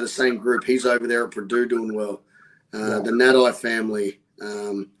the same group. He's over there at Purdue doing well. The Nadai family.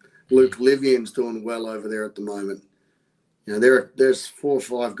 Luke Livian's doing well over there at the moment. You know, there's 4 or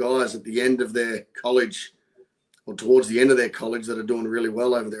 5 guys at the end of their college or towards the end of their college that are doing really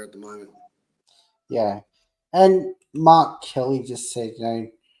well over there at the moment. Yeah. And Mark Kelly just said, you know,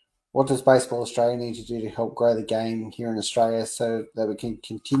 what does Baseball Australia need to do to help grow the game here in Australia so that we can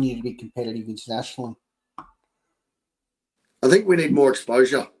continue to be competitive internationally? I think we need more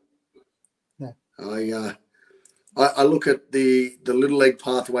exposure. Yeah. I look at the Little League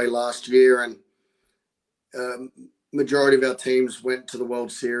pathway last year, and majority of our teams went to the World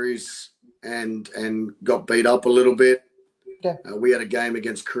Series and got beat up a little bit. Yeah. We had a game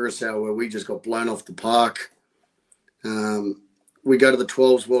against Curacao where we just got blown off the park. We go to the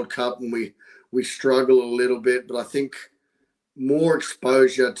 12s World Cup and we struggle a little bit, but I think more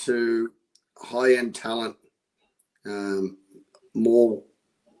exposure to high-end talent, more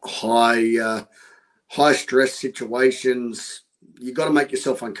high-stress situations. You got to make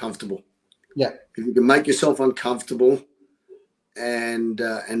yourself uncomfortable. Yeah. If you can make yourself uncomfortable and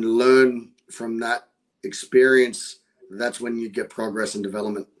learn from that experience, that's when you get progress and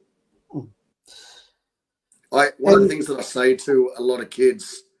development. One of the things that I say to a lot of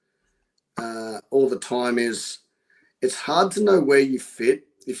kids all the time is it's hard to know where you fit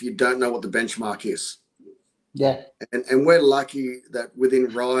if you don't know what the benchmark is. Yeah. And we're lucky that within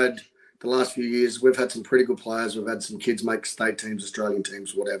Ride the last few years, we've had some pretty good players. We've had some kids make state teams, Australian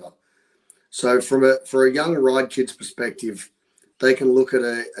teams, whatever. So for a young Ride kid's perspective, they can look at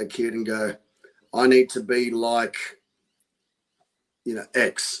a kid and go, I need to be like, you know,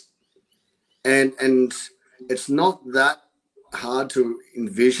 X. And it's not that hard to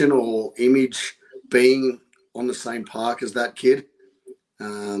envision or image being on the same park as that kid.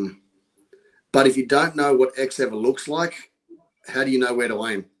 But if you don't know what X ever looks like, how do you know where to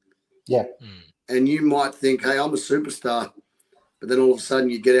aim? Yeah. And you might think, hey, I'm a superstar. But then all of a sudden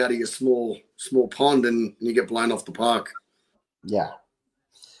you get out of your small pond and you get blown off the park. Yeah.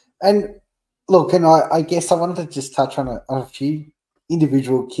 And look, and I guess I wanted to just touch on a few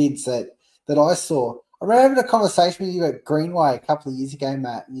individual kids that I saw. I remember having a conversation with you at Greenway a couple of years ago,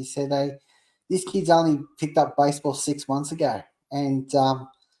 Matt, and you said, hey, this kid's only picked up baseball 6 months ago. And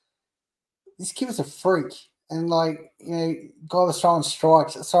this kid was a freak. And, like, you know, guy was throwing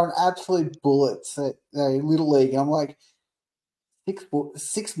strikes, throwing absolute bullets at Little League. And I'm like,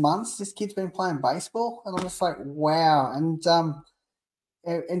 6 months this kid's been playing baseball? And I'm just like, wow. And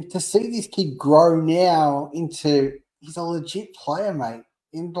to see this kid grow now into he's a legit player, mate.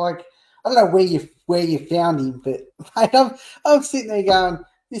 And, like, I don't know where you found him, but mate, I'm sitting there going,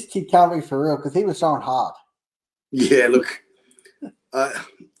 this kid can't be for real because he was throwing hard. Yeah, look,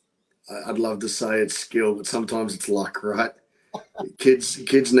 I'd love to say it's skill, but sometimes it's luck, right?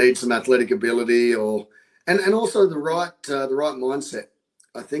 Kids need some athletic ability and also the right mindset.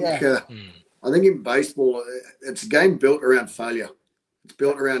 I think I think in baseball, it's a game built around failure. It's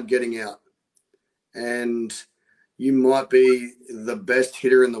built around getting out. And you might be the best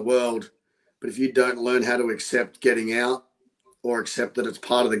hitter in the world, but if you don't learn how to accept getting out or accept that it's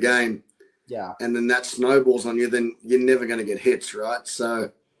part of the game, and then that snowballs on you, then you're never going to get hits, right?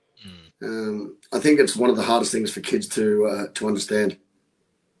 So I think it's one of the hardest things for kids to understand.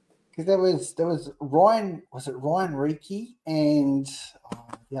 Because there was Ryan, was it Ryan Reiki and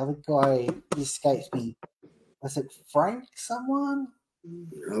the other guy, he escapes me. Was it Frank someone?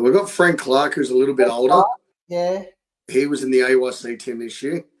 We've got Frank Clark, who's a little bit older. Yeah. He was in the AYC team this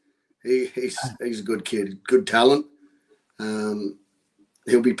year. He's a good kid, good talent.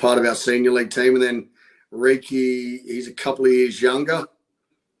 He'll be part of our senior league team. And then Reiki, he's a couple of years younger.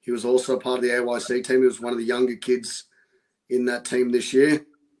 He was also part of the AYC team. He was one of the younger kids in that team this year.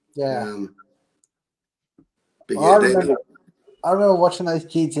 Yeah. But I remember watching those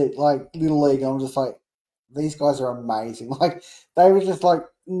kids at like Little League. I'm just like, these guys are amazing. Like they were just like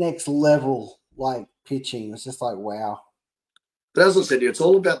next level, like pitching. It's just like, wow. But as I said, it's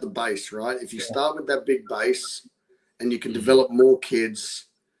all about the base, right? If you start with that big base and you can develop more kids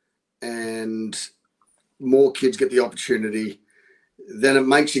and more kids get the opportunity, then it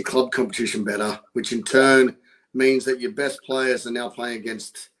makes your club competition better, which in turn means that your best players are now playing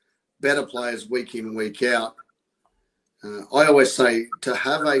against better players week in, week out. I always say to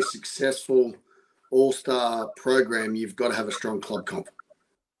have a successful all-star program, you've got to have a strong club comp.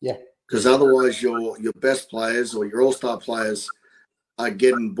 Yeah. Because otherwise your best players or your all-star players are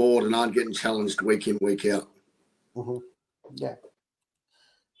getting bored and aren't getting challenged week in, week out. Mm-hmm. Yeah.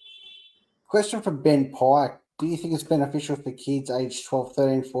 Question from Ben Pike. Do you think it's beneficial for kids aged 12,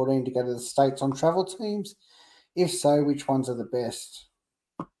 13, 14 to go to the States on travel teams? If so, which ones are the best?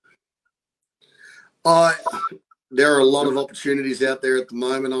 There are a lot of opportunities out there at the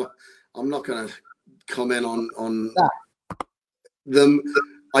moment. I'm not going to comment on them.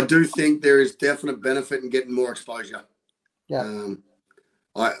 I do think there is definite benefit in getting more exposure. Yeah.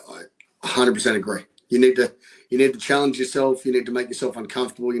 I 100% agree. You need to challenge yourself. You need to make yourself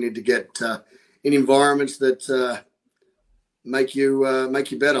uncomfortable. You need to get in environments that make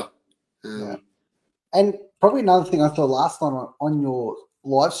you better. Yeah. And probably another thing I saw last time on your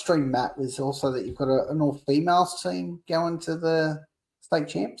live stream, Matt, was also that you've got an all-females team going to the state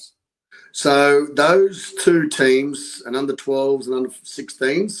champs. So those two teams, an under-12s and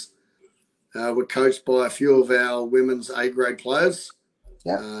under-16s, were coached by a few of our women's A-grade players.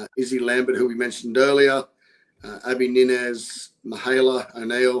 Yeah. Izzy Lambert, who we mentioned earlier, Abby Ninez, Mahala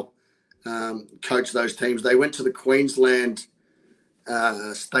O'Neill, coached those teams. They went to the Queensland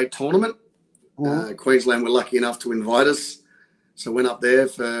state tournament. Queensland were lucky enough to invite us. So went up there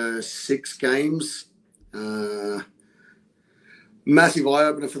for 6 games. Massive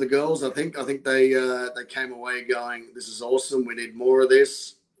eye-opener for the girls, I think. I think they came away going, this is awesome. We need more of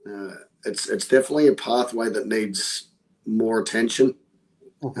this. It's definitely a pathway that needs more attention.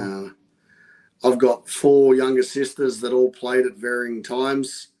 I've got 4 younger sisters that all played at varying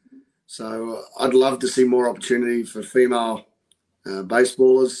times. So I'd love to see more opportunity for female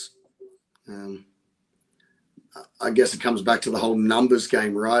baseballers. I guess it comes back to the whole numbers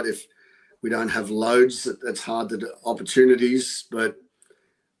game, right? If we don't have loads, it's hard to do opportunities, but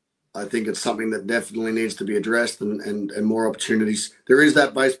I think it's something that definitely needs to be addressed and more opportunities. There is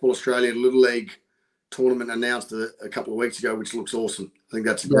that Baseball Australia Little League tournament announced a couple of weeks ago, which looks awesome. I think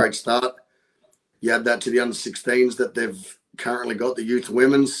that's a great start. You add that to the under-16s that they've currently got, the youth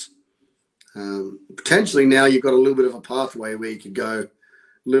women's. Potentially now you've got a little bit of a pathway where you could go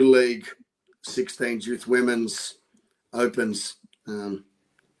Little League, 16s, youth women's, opens.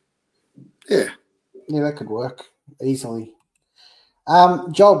 Yeah, that could work easily.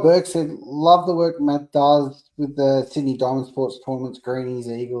 Joel Burke said, love the work Matt does with the Sydney Diamond Sports tournaments, Greenies,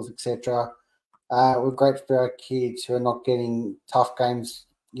 Eagles, etc. We're great for our kids who are not getting tough games,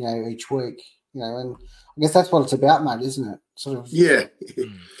 each week. And I guess that's what it's about, mate, isn't it? Sort of. Yeah.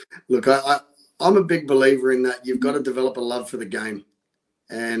 Look, I'm a big believer in that. You've got to develop a love for the game,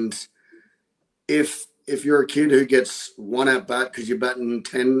 and if you're a kid who gets one at bat because you're batting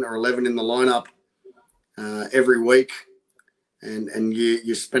 10 or 11 in the lineup every week, and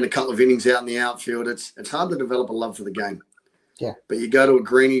you spend a couple of innings out in the outfield, it's hard to develop a love for the game. Yeah. But you go to a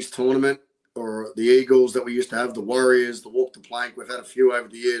Greenies tournament or the Eagles that we used to have, the Warriors, the Walk the Plank, we've had a few over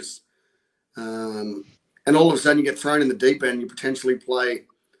the years. And all of a sudden you get thrown in the deep end, you potentially play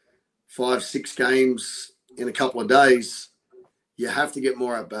 5-6 games in a couple of days. You have to get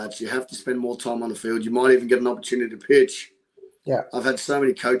more at-bats. You have to spend more time on the field. You might even get an opportunity to pitch. Yeah. I've had so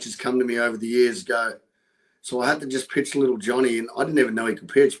many coaches come to me over the years go, so I had to just pitch little Johnny, and I didn't even know he could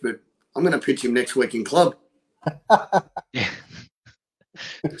pitch, but I'm going to pitch him next week in club. Yeah.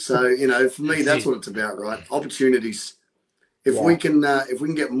 So, for me, that's what it's about, right? Opportunities. If we can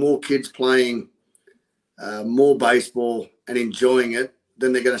get more kids playing more baseball and enjoying it,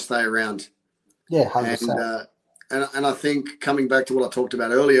 then they're going to stay around. Yeah, 100%. And I think coming back to what I talked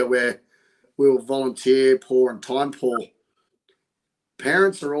about earlier, where we'll volunteer poor and time poor,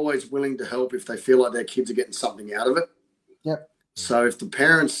 parents are always willing to help if they feel like their kids are getting something out of it. Yep. So if the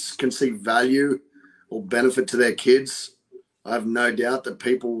parents can see value or benefit to their kids, I have no doubt that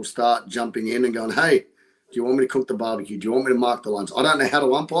people will start jumping in and going, hey, do you want me to cook the barbecue? Do you want me to mark the lines? I don't know how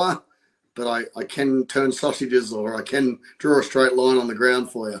to umpire, but I can turn sausages or I can draw a straight line on the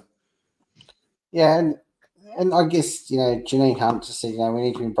ground for you. Yeah, and I guess, Janine Hunt just said, we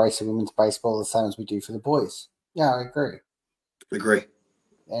need to embrace the women's baseball the same as we do for the boys. Yeah, I agree. Agree.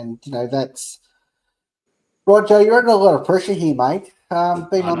 And, that's... Roger, you're under a lot of pressure here, mate.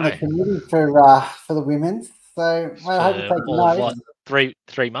 Been on the committee for the women's. So, mate, I hope you take notes. What,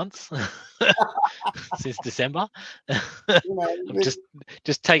 3 months since December? I'm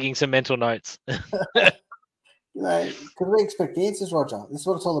just taking some mental notes. Because we expect answers, Roger. This is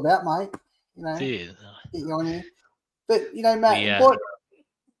what it's all about, mate. Get you on here. But, Matt,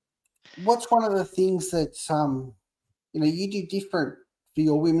 what's one of the things that, you do different for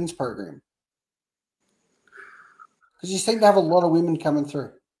your women's program? Because you seem to have a lot of women coming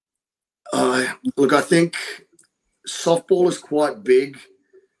through. Look, I think softball is quite big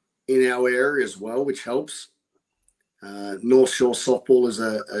in our area as well, which helps. North Shore softball is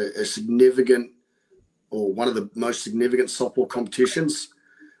a significant, or one of the most significant softball competitions,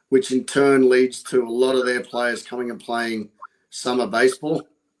 which in turn leads to a lot of their players coming and playing summer baseball.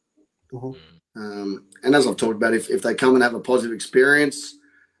 Mm-hmm. And as I've talked about, if they come and have a positive experience,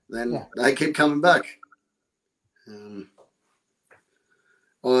 then they keep coming back.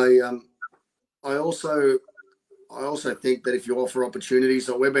 I also think that if you offer opportunities,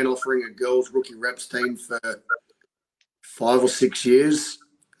 so we've been offering a girls rookie reps team for 5 or 6 years.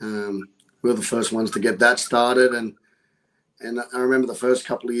 We're the first ones to get that started, and I remember the first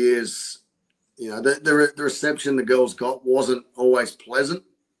couple of years, the reception the girls got wasn't always pleasant.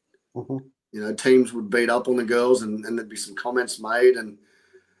 Mm-hmm. Teams would beat up on the girls, and there'd be some comments made,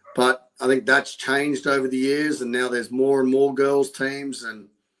 but I think that's changed over the years, and now there's more and more girls teams, and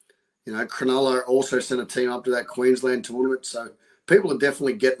Cronulla also sent a team up to that Queensland tournament, so people are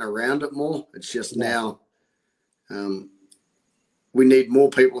definitely getting around it more. It's just now we need more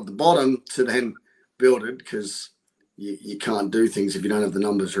people at the bottom to then build it, because you can't do things if you don't have the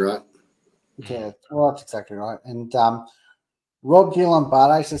numbers, right? Yeah, well, that's exactly right. And Rob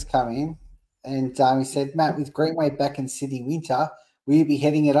Gilambardes has come in, and he said, Matt, with Greenway back in City winter, will you be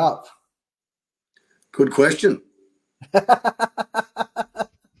heading it up? Good question.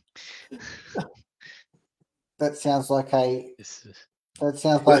 That sounds like a. I'll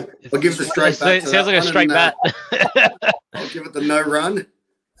give the straight bat. Sounds like a straight bat. I'll give it the no run.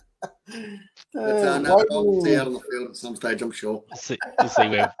 But I'll see out on the field at some stage, I'm sure.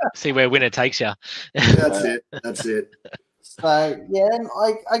 See where winner takes you. That's it. So and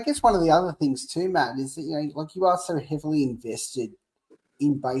I guess one of the other things too, Matt, is that you are so heavily invested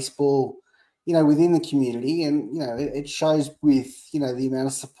in baseball, within the community, and it shows with the amount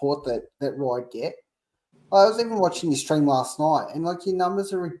of support that Ride get. I was even watching your stream last night, and your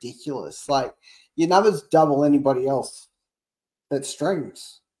numbers are ridiculous. Your numbers double anybody else that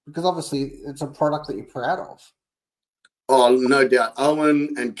streams, because obviously it's a product that you're proud of. Oh, no doubt.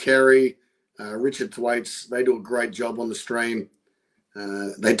 Owen and Kerry, Richard Thwaites, they do a great job on the stream.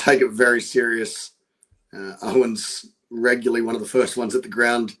 They take it very serious. Owen's regularly one of the first ones at the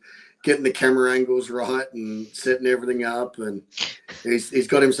ground, getting the camera angles right and setting everything up, and he's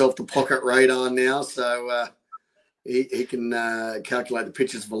got himself the pocket radar now, so he can calculate the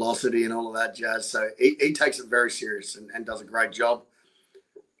pitcher's velocity and all of that jazz. So he takes it very serious and does a great job.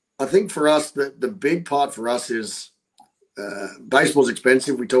 I think for us, the big part for us is baseball's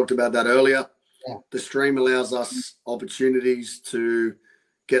expensive. We talked about that earlier. Yeah. The stream allows us opportunities to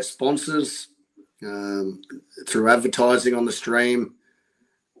get sponsors through advertising on the stream.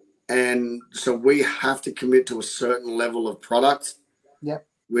 And so we have to commit to a certain level of product,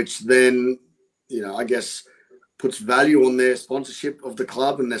 which then, I guess, puts value on their sponsorship of the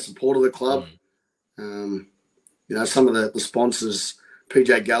club and their support of the club. Some of the sponsors,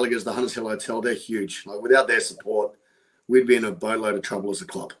 PJ Gallagher's, the Hunters Hill Hotel, they're huge. Without their support, we'd be in a boatload of trouble as a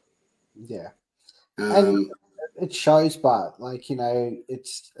club. Yeah. And it shows, but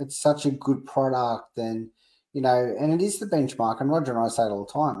it's such a good product, and and it is the benchmark. And Roger and I say it all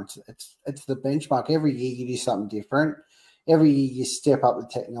the time. It's the benchmark. Every year you do something different. every year you step up the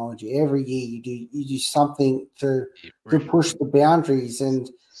technology. Every year you do something to push the boundaries and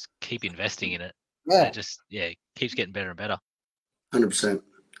keep investing in it. Yeah, it keeps getting better and better. 100%.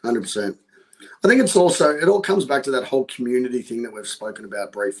 I think it all comes back to that whole community thing that we've spoken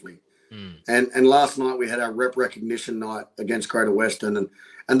about briefly. And last night we had our rep recognition night against Greater Western, and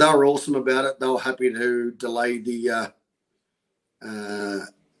they were awesome about it. They were happy to delay the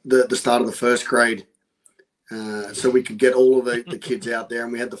start of the first grade so we could get all of the kids out there.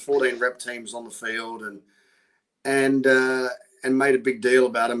 And we had the 14 rep teams on the field and made a big deal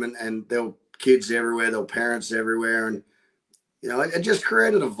about them. And there were kids everywhere, there were parents everywhere, and it just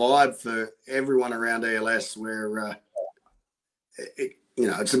created a vibe for everyone around ELS where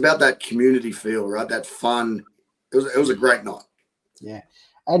it's about that community feel, right? That fun. It was a great night. Yeah.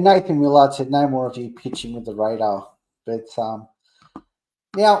 And Nathan Willard said no more of you pitching with the radar. But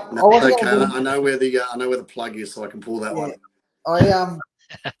now I know where the plug is, so I can pull that one. I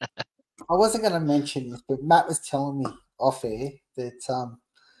wasn't going to mention this, but Matt was telling me off air that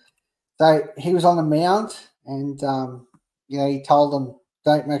so he was on the mound and he told them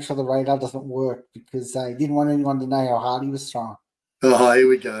don't make sure the radar doesn't work because he didn't want anyone to know how hard he was throwing. Oh, here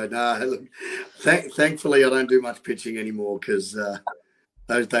we go. Look, thankfully, I don't do much pitching anymore because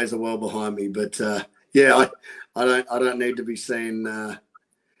those days are well behind me. But I don't need to be seen.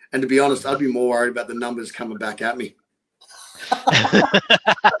 And to be honest, I'd be more worried about the numbers coming back at me.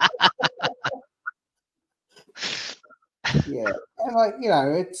 Yeah,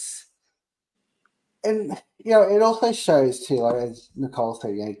 and it also shows too, like as Nicole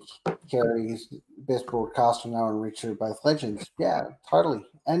said, Kerry is best broadcaster now and Richard are both legends. Yeah, totally.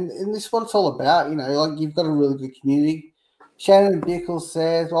 And this is what it's all about, like you've got a really good community. Shannon Bickle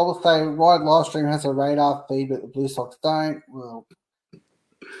says, I will say Ride Livestream has a radar feed, but the Blue Sox don't. Well,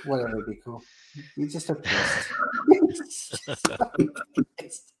 whatever, Bickle. You're just a pest.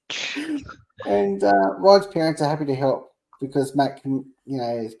 And Rod's parents are happy to help because Matt can,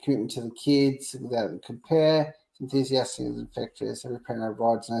 is commitment to the kids without compare. Enthusiastic and infectious. Every parent of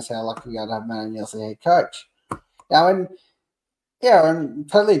Rod's knows how lucky we are to have Matt Oneill as the head coach. Now, and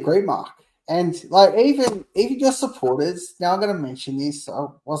totally agree, Mark. And like even your supporters. Now I'm going to mention this. I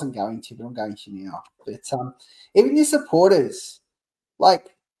wasn't going to, but I'm going to now. But even your supporters,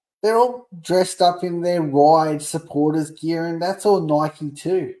 like they're all dressed up in their Ride supporters gear, and that's all Nike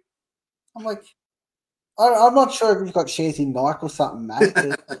too. I'm like, I'm not sure if you've got shares in Nike or something, Matt.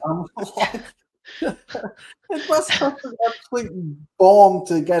 But, it must have an absolute bomb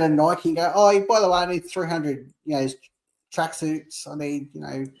to go to Nike and go, oh, by the way, I need 300, tracksuits. I need,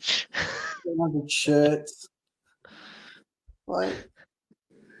 300 shirts. Like,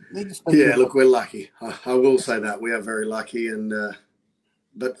 look, we're lucky. I will say that we are very lucky, and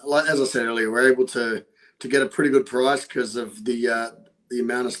but like, as I said earlier, we're able to get a pretty good price because of the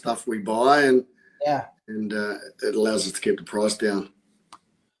amount of stuff we buy, and it allows us to keep the price down.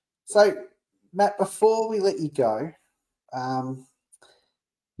 So, Matt, before we let you go,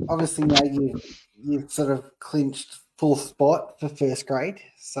 obviously now you've sort of clinched full spot for first grade.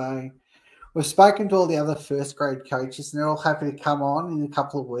 So we've spoken to all the other first grade coaches, and they're all happy to come on in a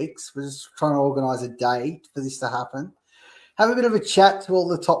couple of weeks. We're just trying to organise a day for this to happen. Have a bit of a chat to all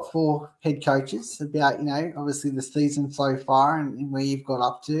the top 4 head coaches about, obviously the season so far and where you've got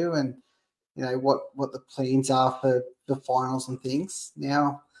up to, and what the plans are for the finals and things.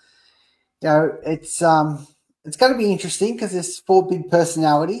 Now, it's going to be interesting because there's 4 big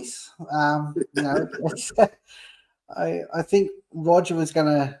personalities. I think Roger was going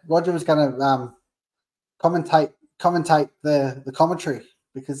to commentate the commentary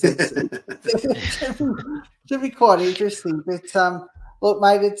because it should be quite interesting. But look,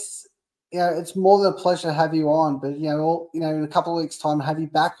 mate, it's more than a pleasure to have you on. But in a couple of weeks' time, have you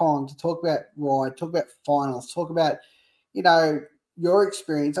back on to talk about Ride, talk about finals, talk about your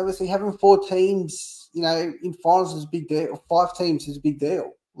experience. Obviously, having 4 teams, in finals is a big deal. 5 teams is a big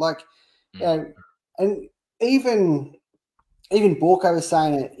deal. Like, and even Borko was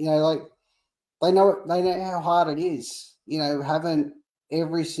saying it. Like they know how hard it is. Having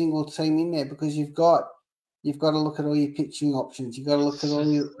every single team in there because you've got to look at all your pitching options. You've got to look at all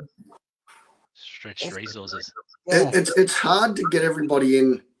your stretched resources. Yeah. It's hard to get everybody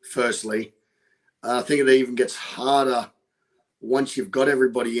in. Firstly, I think it even gets harder once you've got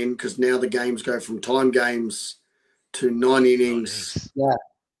everybody in because now the games go from time games to 9 innings. Yeah.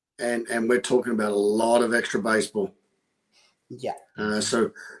 And we're talking about a lot of extra baseball. Yeah.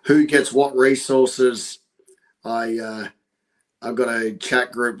 So who gets what resources? I've got a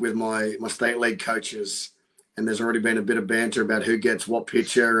chat group with my state league coaches, and there's already been a bit of banter about who gets what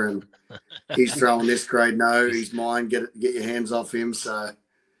pitcher, and he's throwing this grade. No, he's mine. Get your hands off him. So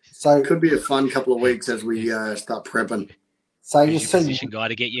it could be a fun couple of weeks as we start prepping. So Who's you your see, position guy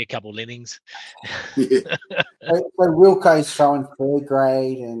to get you a couple innings. Yeah. so Wilco's throwing third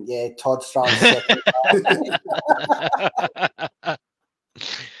grade, and Todd's throwing second.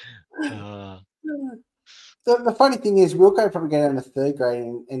 The funny thing is, Wilco probably go down to third grade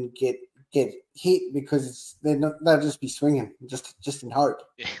and get hit because they'll just be swinging just in hope.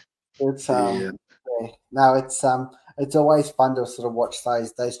 It's it's always fun to sort of watch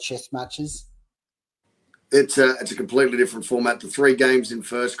those chess matches. It's a completely different format. The 3 games in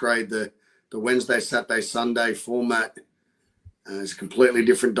first grade, the Wednesday, Saturday, Sunday format is a completely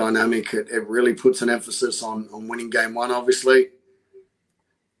different dynamic. It really puts an emphasis on winning game 1, obviously.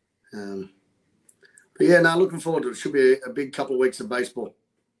 But looking forward to it. It should be a big couple of weeks of baseball.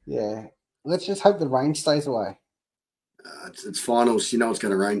 Yeah, let's just hope the rain stays away. It's finals. You know it's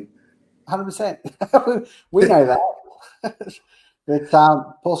going to rain. 100%. We know that. But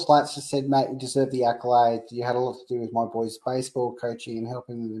Paul Slatz just said, mate, you deserve the accolade. You had a lot to do with my boys' baseball coaching and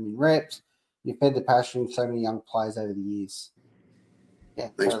helping them in reps. You fed the passion of so many young players over the years. Yeah,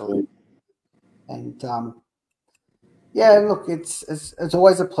 thanks, totally. And look, it's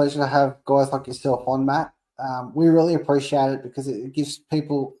always a pleasure to have guys like yourself on, Matt. We really appreciate it because it gives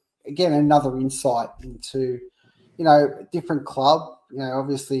people, again, another insight into, a different club,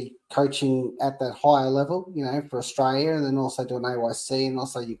 obviously coaching at that higher level, for Australia, and then also doing AYC and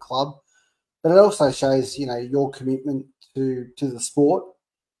also your club. But it also shows, your commitment to the sport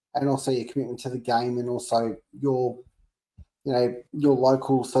and also your commitment to the game and also your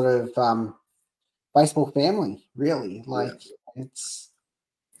local sort of baseball family, really. I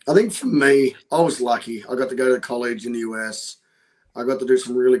think for me, I was lucky. I got to go to college in the US. I got to do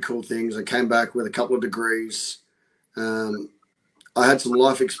some really cool things. I came back with a couple of degrees. I had some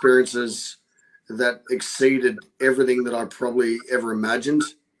life experiences that exceeded everything that I probably ever imagined.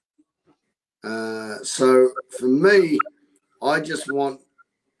 So for me, I just want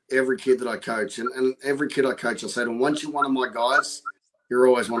every kid that I coach, and every kid I coach, I say to them, once you're one of my guys, you're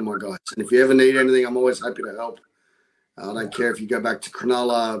always one of my guys. And if you ever need anything, I'm always happy to help. I don't care if you go back to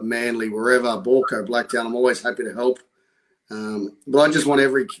Cronulla, Manly, wherever, Borco, Blacktown, I'm always happy to help. But I just want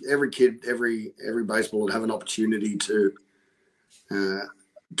every kid, every baseball to have an opportunity to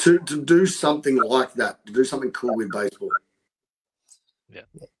do something like that, to do something cool with baseball. Yeah.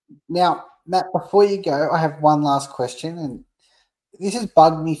 Now, Matt, before you go, I have one last question, and this has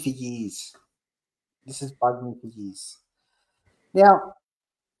bugged me for years. Now,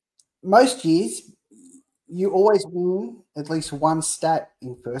 most years, you always win at least one stat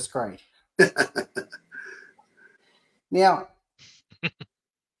in first grade. Now, I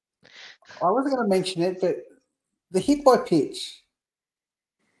wasn't going to mention it, but the hit by pitch.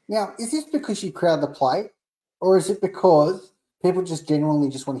 Now, is this because you crowd the plate, or is it because people just genuinely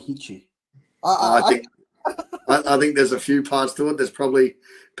just want to hit you? I think there's a few parts to it. There's probably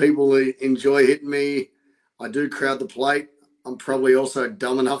people who enjoy hitting me. I do crowd the plate. I'm probably also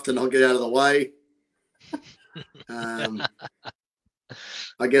dumb enough to not get out of the way.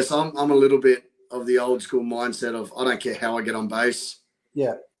 I guess I'm a little bit of the old school mindset of I don't care how I get on base.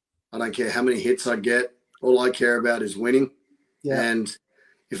 Yeah. I don't care how many hits I get. All I care about is winning. Yeah. And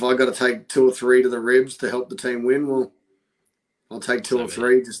if I got to take 2 or 3 to the ribs to help the team win, well, I'll take 2 or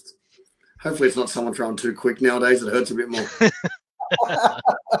 3. Just hopefully it's not someone throwing too quick nowadays. It hurts a bit more.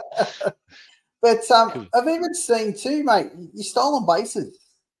 But I've even seen too, mate, you stolen bases.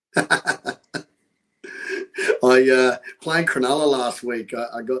 I playing Cronulla last week.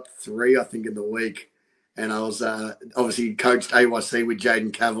 I got 3, I think, in the week, and I was obviously coached AYC with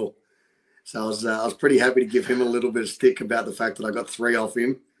Jaden Cavill, so I was pretty happy to give him a little bit of stick about the fact that I got 3 off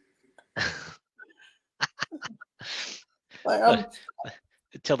him.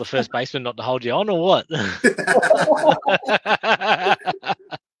 Tell the first baseman not to hold you on, or what?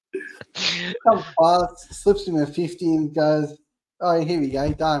 Comes past, slips him a 50 and goes, oh, here we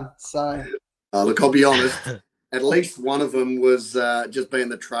go, done. So, look, I'll be honest. At least one of them was just being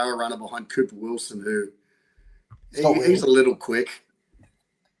the trail runner behind Cooper Wilson, who he's a little quick.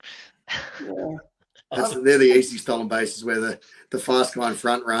 Yeah. They're the easy stolen bases where the fast guy in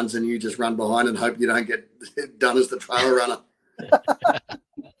front runs and you just run behind and hope you don't get done as the trail runner.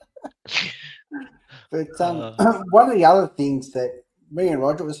 But one of the other things that me and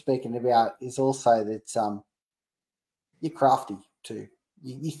Roger were speaking about is also that you're crafty too.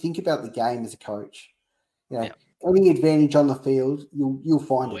 You think about the game as a coach. Any advantage on the field, you'll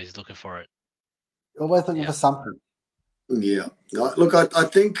find always looking for it. Always looking for something. Yeah. Look, I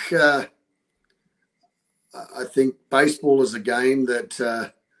think baseball is a game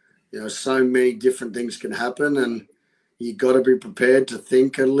that so many different things can happen, and you got to be prepared to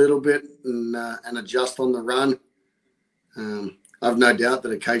think a little bit and adjust on the run. I've no doubt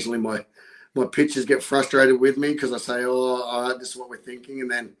that occasionally my pitchers get frustrated with me because I say, "Oh, all right, this is what we're thinking,"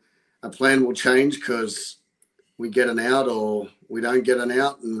 and then a plan will change because we get an out or we don't get an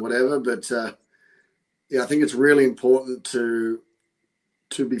out and whatever. But I think it's really important to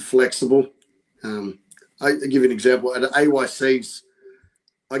be flexible. I give you an example. At AYCs,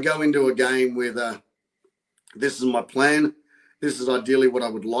 I go into a game with this is my plan. This is ideally what I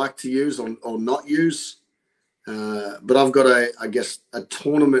would like to use or not use. But I've got a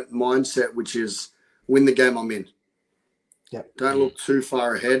tournament mindset, which is win the game I'm in. Yep. Don't look too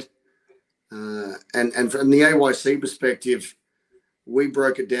far ahead. And from the AYC perspective, we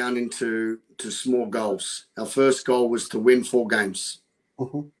broke it down into small goals. Our first goal was to win 4 games.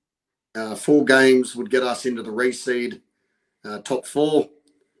 Mm-hmm. 4 games would get us into the reseed top 4.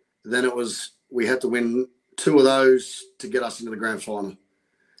 Then we had to win 2 of those to get us into the grand final.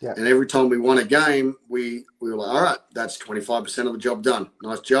 Yeah. And every time we won a game, we were like, all right, that's 25% of the job done.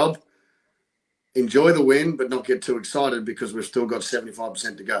 Nice job. Enjoy the win, but not get too excited because we've still got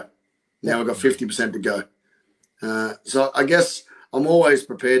 75% to go. Now we've got 50% to go. So I guess I'm always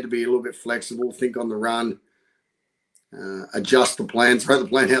prepared to be a little bit flexible, think on the run, adjust the plan, throw the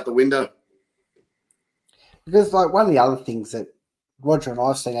plan out the window. Because one of the other things that Roger and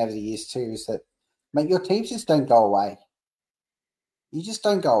I've seen over the years too is that, mate, your teams just don't go away. You just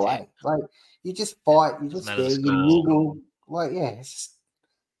don't go away. You just fight. You just there. You niggle.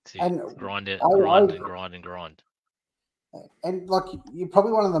 And grind and grind. And you're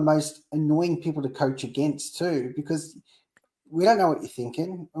probably one of the most annoying people to coach against too, because we don't know what you're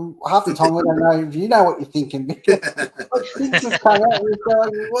thinking. Half the time we don't know if you know what you're thinking because things just come out and you're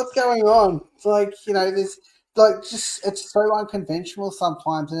like, what's going on? It's there's it's so unconventional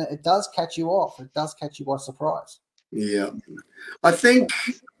sometimes, and it does catch you off. It does catch you by surprise. Yeah. I think,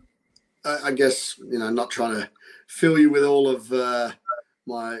 I guess, not trying to fill you with all of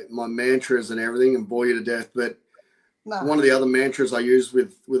my mantras and everything and bore you to death, but one of the other mantras I use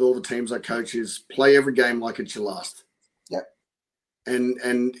with all the teams I coach is play every game like it's your last. Yep.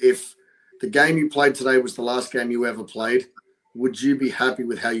 And if the game you played today was the last game you ever played, would you be happy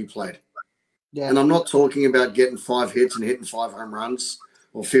with how you played? Yeah. And I'm not talking about getting 5 hits and hitting 5 home runs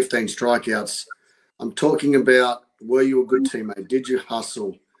or 15 strikeouts. I'm talking about, were you a good teammate? Did you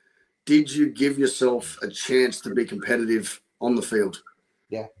hustle? Did you give yourself a chance to be competitive on the field?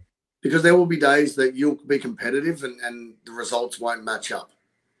 Yeah. Because there will be days that you'll be competitive and the results won't match up.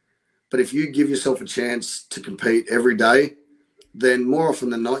 But if you give yourself a chance to compete every day, then more often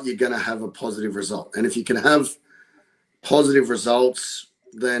than not, you're going to have a positive result. And if you can have positive results,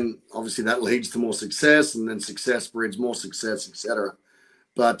 then obviously that leads to more success, and then success breeds more success, etc.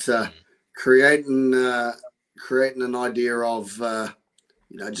 But creating an idea of,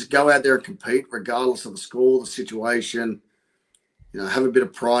 just go out there and compete regardless of the score, the situation. Have a bit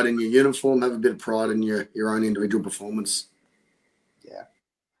of pride in your uniform, have a bit of pride in your own individual performance. Yeah,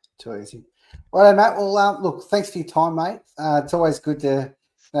 too easy. Well, Matt, look, thanks for your time, mate. It's always good to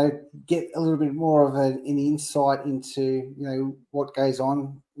get a little bit more of an insight into, what goes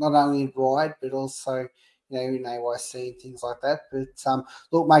on, not only in Ride, but also, in AYC and things like that. But,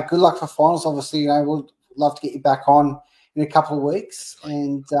 look, mate, good luck for finals. Obviously, we'll love to get you back on in a couple of weeks.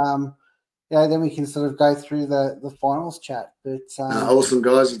 And, then we can sort of go through the finals chat. But awesome,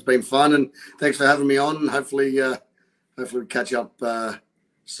 guys. It's been fun, and thanks for having me on. Hopefully we catch up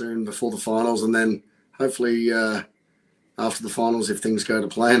soon before the finals, and then hopefully after the finals if things go to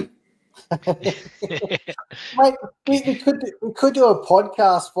plan. Mate, we could do a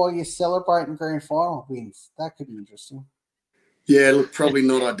podcast while you're celebrating grand final wins. That could be interesting. Yeah, look, probably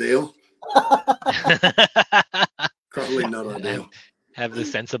not ideal. Probably not ideal. Have the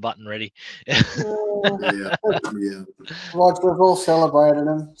censor button ready. Yeah. Rog, we've all celebrated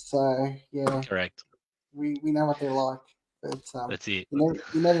them, so yeah. Correct. We know what they're like. But that's it. You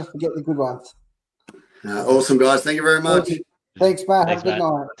never forget the good ones. Awesome, guys. Thank you very much. Thanks, Matt. Thanks, Have a good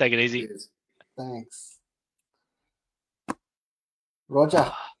night. Take it easy. Cheers. Thanks.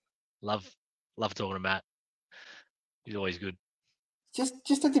 Roger. Love talking to Matt. He's always good.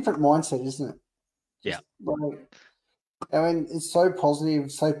 Just a different mindset, isn't it? It's so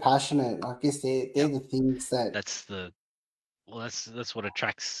positive, so passionate. I guess they're the things that. That's what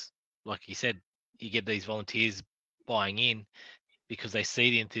attracts. Like you said, you get these volunteers buying in because they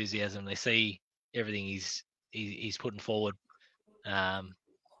see the enthusiasm, they see everything he's putting forward.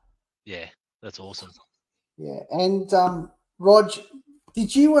 That's awesome. Yeah, and Rog,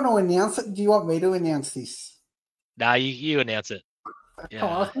 did you want to announce it? Do you want me to announce this? No, you announce it.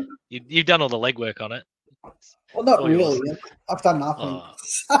 Yeah, you've done all the legwork on it. Well, not all yours. really. I've done nothing. Oh.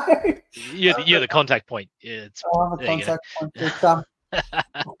 So, You're the contact point. Yeah, I'm a there you go. contact point.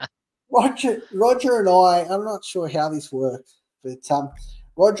 Roger and I'm not sure how this works, but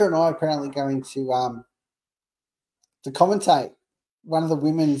Roger and I are apparently going to commentate one of the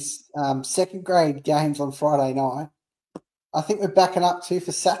women's second grade games on Friday night. I think we're backing up too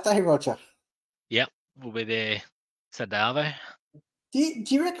for Saturday, Roger. Yep, we'll be there Saturday, Arvo. Do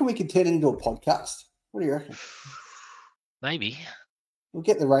you reckon we could turn it into a podcast? What do you reckon? Maybe. We'll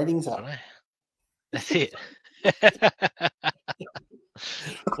get the ratings I up. don't know. That's it.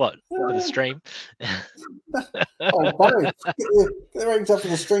 What? For the stream? Oh, both. Get the ratings up for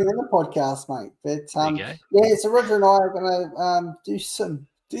the stream and the podcast, mate. But There you go. yeah, so Roger and I are going to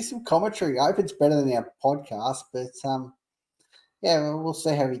do some commentary. I hope it's better than our podcast, but yeah, we'll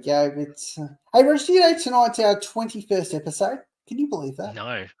see how we go. But hey, Roger, do you know tonight's our 21st episode? Can you believe that?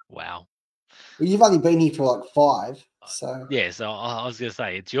 No. Wow. Well, you've only been here for like 5, so yeah. So I was going to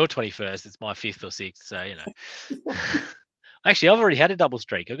say it's your 21st. It's my 5th or 6th. So Actually, I've already had a double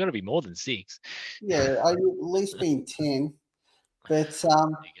streak. I've got to be more than 6. Yeah, I've at least been 10. But There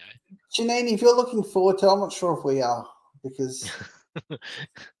you Janine, if you're looking forward to, I'm not sure if we are because.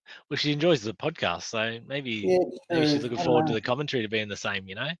 Well, she enjoys the podcast, so maybe she's looking forward to the commentary to being the same.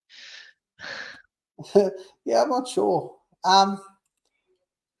 Yeah, I'm not sure. I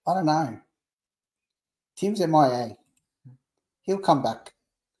don't know. Tim's MIA. He'll come back.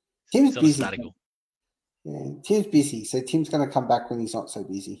 Tim's busy. Yeah, Tim's busy, so Tim's going to come back when he's not so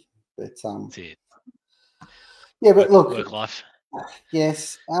busy. But That's it. Yeah, but look, work life.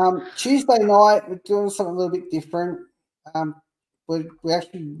 Yes. Tuesday night we're doing something a little bit different. We're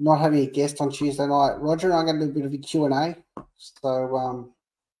actually not having a guest on Tuesday night. Roger and I are going to do a bit of a Q&A. So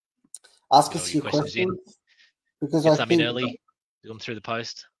ask us your questions. Because I think early. Do them through the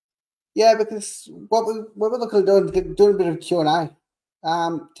post. Yeah, because what we're looking to do a bit of Q&A.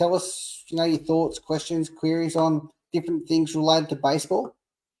 Tell us, your thoughts, questions, queries on different things related to baseball.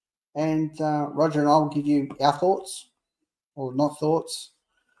 And Roger and I will give you our thoughts or not thoughts.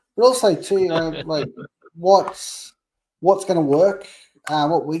 But also too, like what's going to work,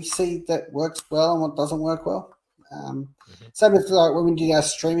 what we see that works well and what doesn't work well. Same as like when we did our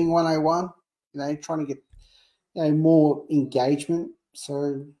streaming 101, trying to get more engagement.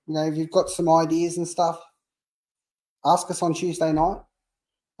 So, if you've got some ideas and stuff, ask us on Tuesday night.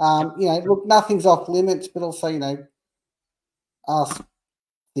 Look, nothing's off limits, but also, ask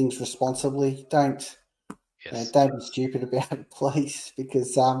things responsibly. Don't be stupid about it, please,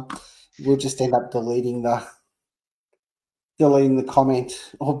 because we'll just end up deleting the comment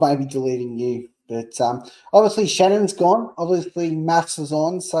or maybe deleting you. But obviously Shannon's gone. Obviously Maths is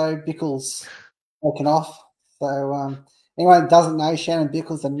on, so Bickle's taken off. So anyone who doesn't know, Shannon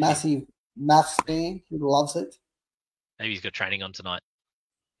Bickle's a massive Maths fan. He loves it. Maybe he's got training on tonight.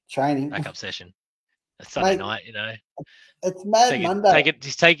 Training. Backup session. It's Sunday night, It's Mad Monday.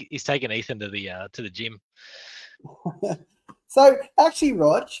 He's taking Ethan to the gym. So actually,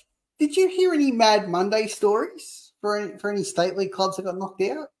 Rog, did you hear any Mad Monday stories for any state league clubs that got knocked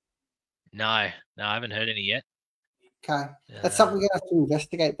out? No, I haven't heard any yet. Okay, that's something we're gonna have to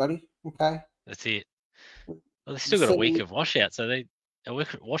investigate, buddy. Okay, that's it. Well, they still got a week of washout, so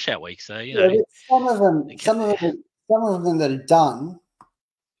washout week. So some of them that are done.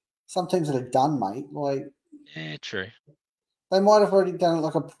 Some teams that are done, mate. Like, yeah, true. They might have already done it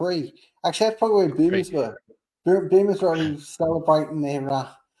like a pre. Actually, that's probably where Boomers were. Boomers were already celebrating their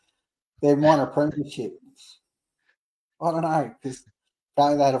minor premiership. I don't know, because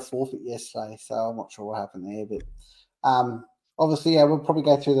they had a forfeit yesterday, so I'm not sure what happened there. But obviously, we'll probably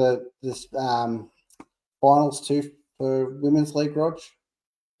go through this finals too for Women's League, Rog.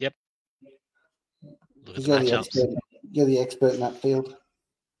 Yep. You're the expert in that field.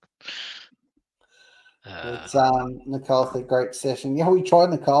 It's Nicole for a great session. Yeah, we tried,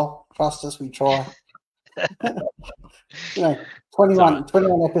 Nicole. Trust us, we try. 21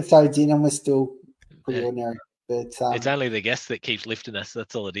 episodes in and we're still pretty ordinary. But it's only the guest that keeps lifting us.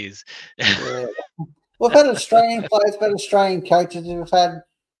 That's all it is. Yeah. We've had Australian players, we've had Australian coaches, we've had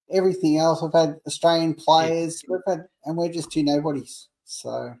everything else. We've had Australian players, and we're just two nobodies.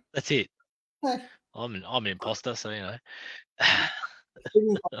 So that's it. Hey. I'm an imposter, so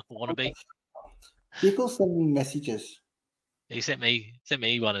want to be. People send me messages. He sent me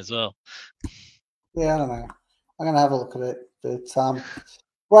one as well. Yeah, I don't know. I'm gonna have a look at it. But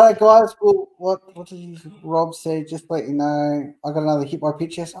right, guys. Well, what did Rob say? Just let you know, I got another hit by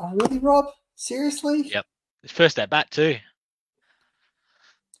pitch. Yes. Oh, really, Rob? Seriously? Yep. It's first at bat too.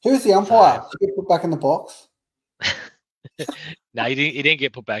 Who's the umpire? Did you get put back in the box? No, he didn't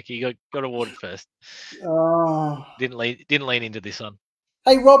get put back. He got awarded first. Oh. Didn't lean into this one.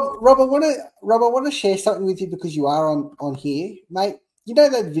 Hey, Rob, I want to share something with you because you are on here, mate. You know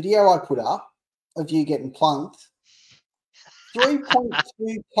that video I put up of you getting plunked?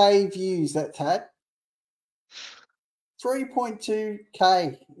 3.2K views that's had.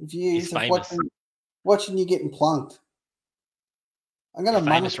 3.2K views He's of famous. watching you getting plunked. I'm going to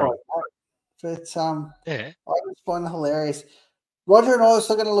Famous, monetize Rob. that, but Yeah. I just find it hilarious. Roger and I are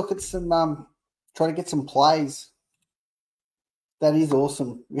also going to look at some try to get some plays. That is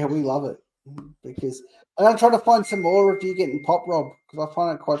awesome. Yeah, we love it because I'm going to try to find some more of you getting pop, Rob, because I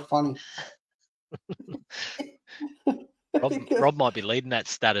find it quite funny. Rob might be leading that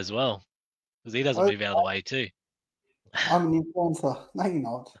stat as well because he doesn't move out of the way too. I'm an influencer. No, you're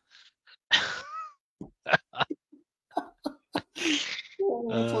not.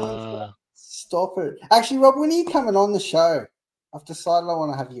 Stop it. Actually, Rob, when are you coming on the show? I've decided I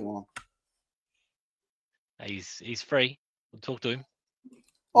want to have you on. He's free. We'll talk to him.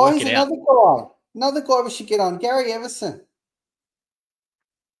 Oh, he's another guy. Another guy we should get on. Gary Everson.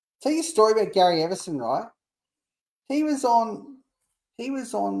 Tell you a story about Gary Everson, right? He was on,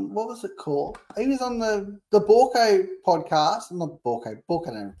 what was it called? He was on the Borco podcast. Not Borco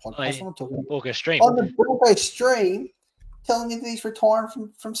podcast. I'm talking about Borco stream. On the Borco stream, telling me that he's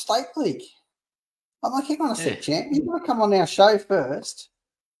retiring from State League. I'm like, hang on a sec, champ. You've got to come on our show first.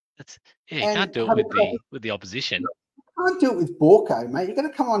 You can't do it with the opposition. You can't do it with Borco, mate. You've got to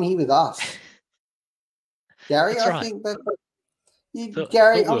come on here with us. Gary, That's right. Think that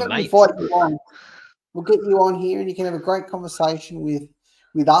Gary, I'm going to invite you on. We'll get you on here and you can have a great conversation with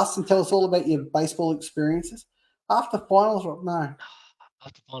us and tell us all about your baseball experiences. After finals, no.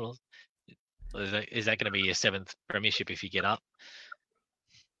 After finals? Is that going to be your 7th premiership if you get up?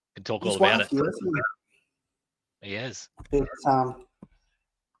 You can talk all about it. He is. But,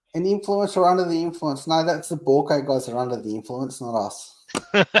 an influence or under the influence? No, that's the Borco guys that are under the influence, not us.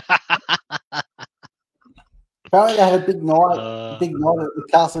 Apparently they had a big night at the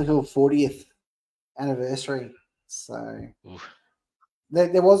Castle Hill 40th anniversary. So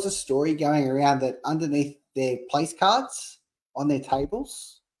there was a story going around that underneath their place cards on their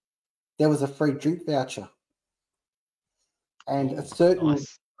tables, there was a free drink voucher. And a certain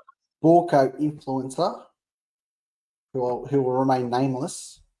Borco influencer, who will remain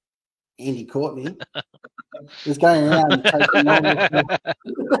nameless, Andy Courtney, was going around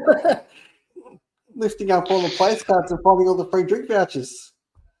lifting up all the place cards and finding all the free drink vouchers.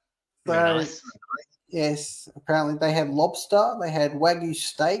 So, nice. Yes, apparently they had lobster, they had Wagyu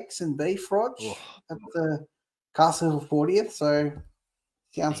steaks and beef, Rog, at the Castle Hill 40th. So,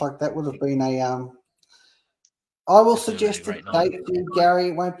 sounds like that would have been a I will suggest a date for you, Gary.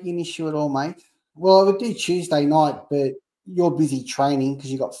 It won't be an issue at all, mate. Well, I would do Tuesday night, but you're busy training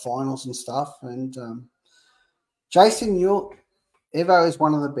because you got finals and stuff. And Jason, Evo is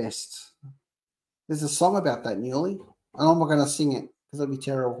one of the best. There's a song about that, Newley. And I'm not going to sing it because that'd be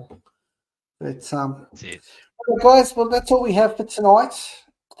terrible. But that's it. Okay, guys, well, that's all we have for tonight.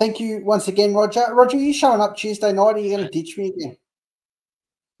 Thank you once again, Roger. Roger, are you showing up Tuesday night? Or are you going to ditch me again?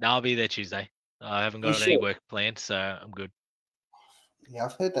 No, I'll be there Tuesday. I haven't got any work planned, so I'm good. Yeah,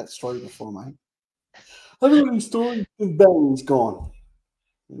 I've heard that story before, mate. I've heard any story. Bang's gone.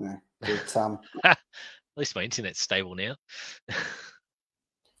 You know, but, at least my internet's stable now.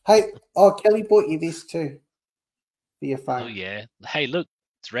 Hey, Kelly bought you this too for your phone. Oh yeah. Hey, look,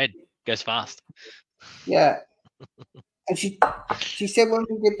 it's red. Goes fast. Yeah. And she said when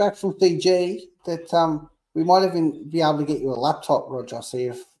we get back from Fiji that we might even be able to get you a laptop, Roger, so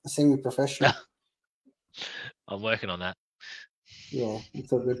you're semi-professional. I'm working on that. Yeah,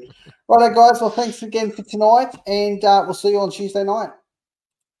 it's all good. Right, guys. Well, thanks again for tonight, and we'll see you on Tuesday night.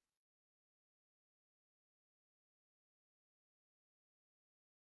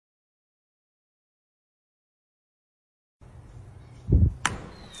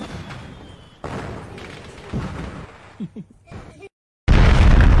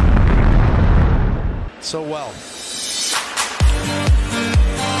 So well.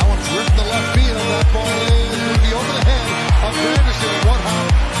 That one's ripped to left field. That ball is going to be over the head of Granderson.